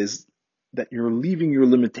bothers it is that you're leaving your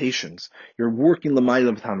limitations. You're working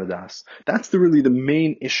l'mayla v'tamadas. That's really the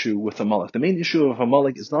main issue with Amalek. The main issue of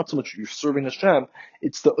Amalek is not so much you're serving Hashem,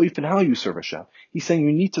 it's the oif and how you serve Hashem. He's saying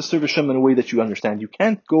you need to serve Hashem in a way that you understand. You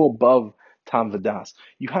can't go above tam v'das.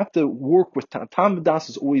 You have to work with tam. Tam v'das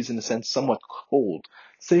is always, in a sense, somewhat cold.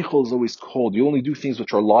 Seichel is always cold. You only do things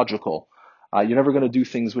which are logical. You're never going to do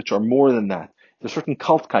things which are more than that. There's a certain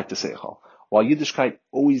kaltkeit to Seichel. While Yiddishkeit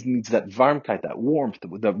always needs that varmkeit, that warmth.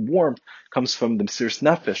 The warmth comes from the Mesiras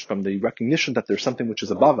Nefesh, from the recognition that there's something which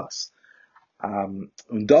is above us.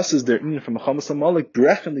 And das is der in from Mechamas Amalek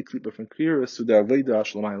brechen the klipa from Kriris to the Aveda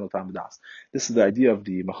Shalomai Tam Das. This is the idea of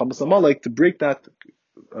the Mechamas Amalek to break that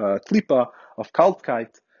klipa of kaltkeit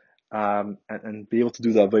and be able to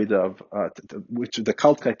do the Aveda of which the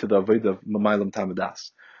kaltkeit to the Aveda of Mamailam Tam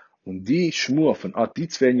Das. Und die Shmua von die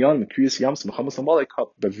zwei Jahren mit Kriris Yams Mechamas Amalek hat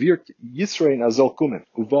bewirkt Yisro soll kommen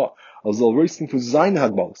und soll reisten für seine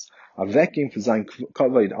Hagbals. Weggehen für sein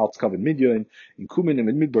Kavod als Kavod Midyon in Kumen im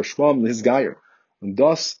Midbar Shwam his Geier. Und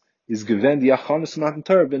das ist gewähnt die Achanis Matan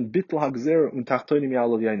Torah ben Bittel Hagzer und Tachtonim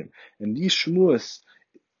Yalav Yanim. And these Shmuas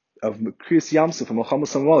of Kriyas Yamsuf and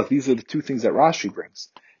Mechamas Amalek, these are the two things that Rashi brings.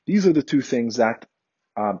 These are the two things that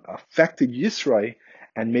affected Yisro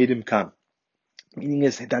and made him come. Meaning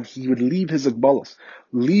is that he would leave his Agbalas,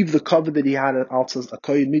 leave the cover that he had at Alsa's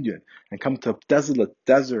Akoyed Midyon, and come to a desolate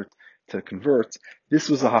desert to convert. This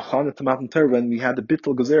was a hachana to Matan Torah when we had the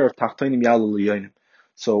bittul gezer of tachtonim yalal liyanim.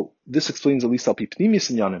 So this explains, at least al pi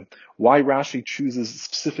pnimis inyanim, why Rashi chooses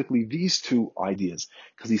specifically these two ideas.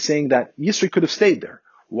 Because he's saying that Yisro could have stayed there.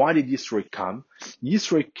 Why did Yisro come?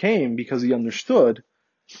 Yisro came because he understood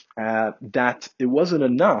that it wasn't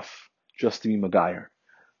enough just to be Magayer.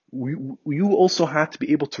 You also had to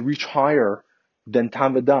be able to reach higher than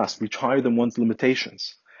Tam V'das, reach higher than one's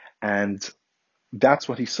limitations. And that's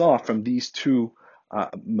what he saw from these two,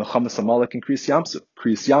 Mechamas Amalek and Kriyas Yamsuf.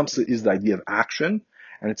 Kriyas Yamsuf is the idea of action,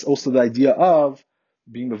 and it's also the idea of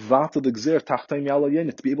being Mevata the Gzer, Tachtaim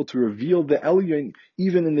Yalayin, to be able to reveal the Elyon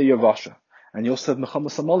even in the Yavasha. And you also have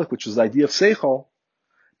Mechamas Amalek, which is the idea of Seichel,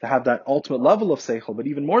 to have that ultimate level of Seichel. But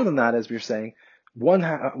even more than that, as we were saying, one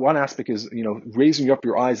aspect is, raising up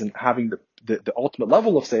your eyes and having the ultimate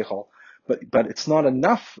level of Seichel. But it's not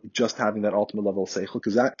enough just having that ultimate level of Seichel,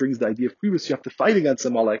 because that brings the idea of Kriyus. You have to fight against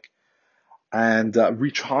Amalek and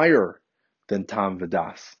reach higher than Tam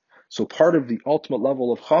V'das. So part of the ultimate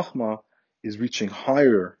level of Chachma is reaching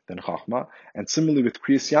higher than Chachma. And similarly with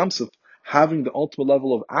Kriyas Yamsuf, having the ultimate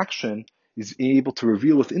level of action is able to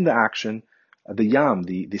reveal within the action the Yam,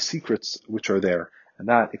 the secrets which are there. And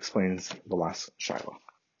that explains the last Shiloh.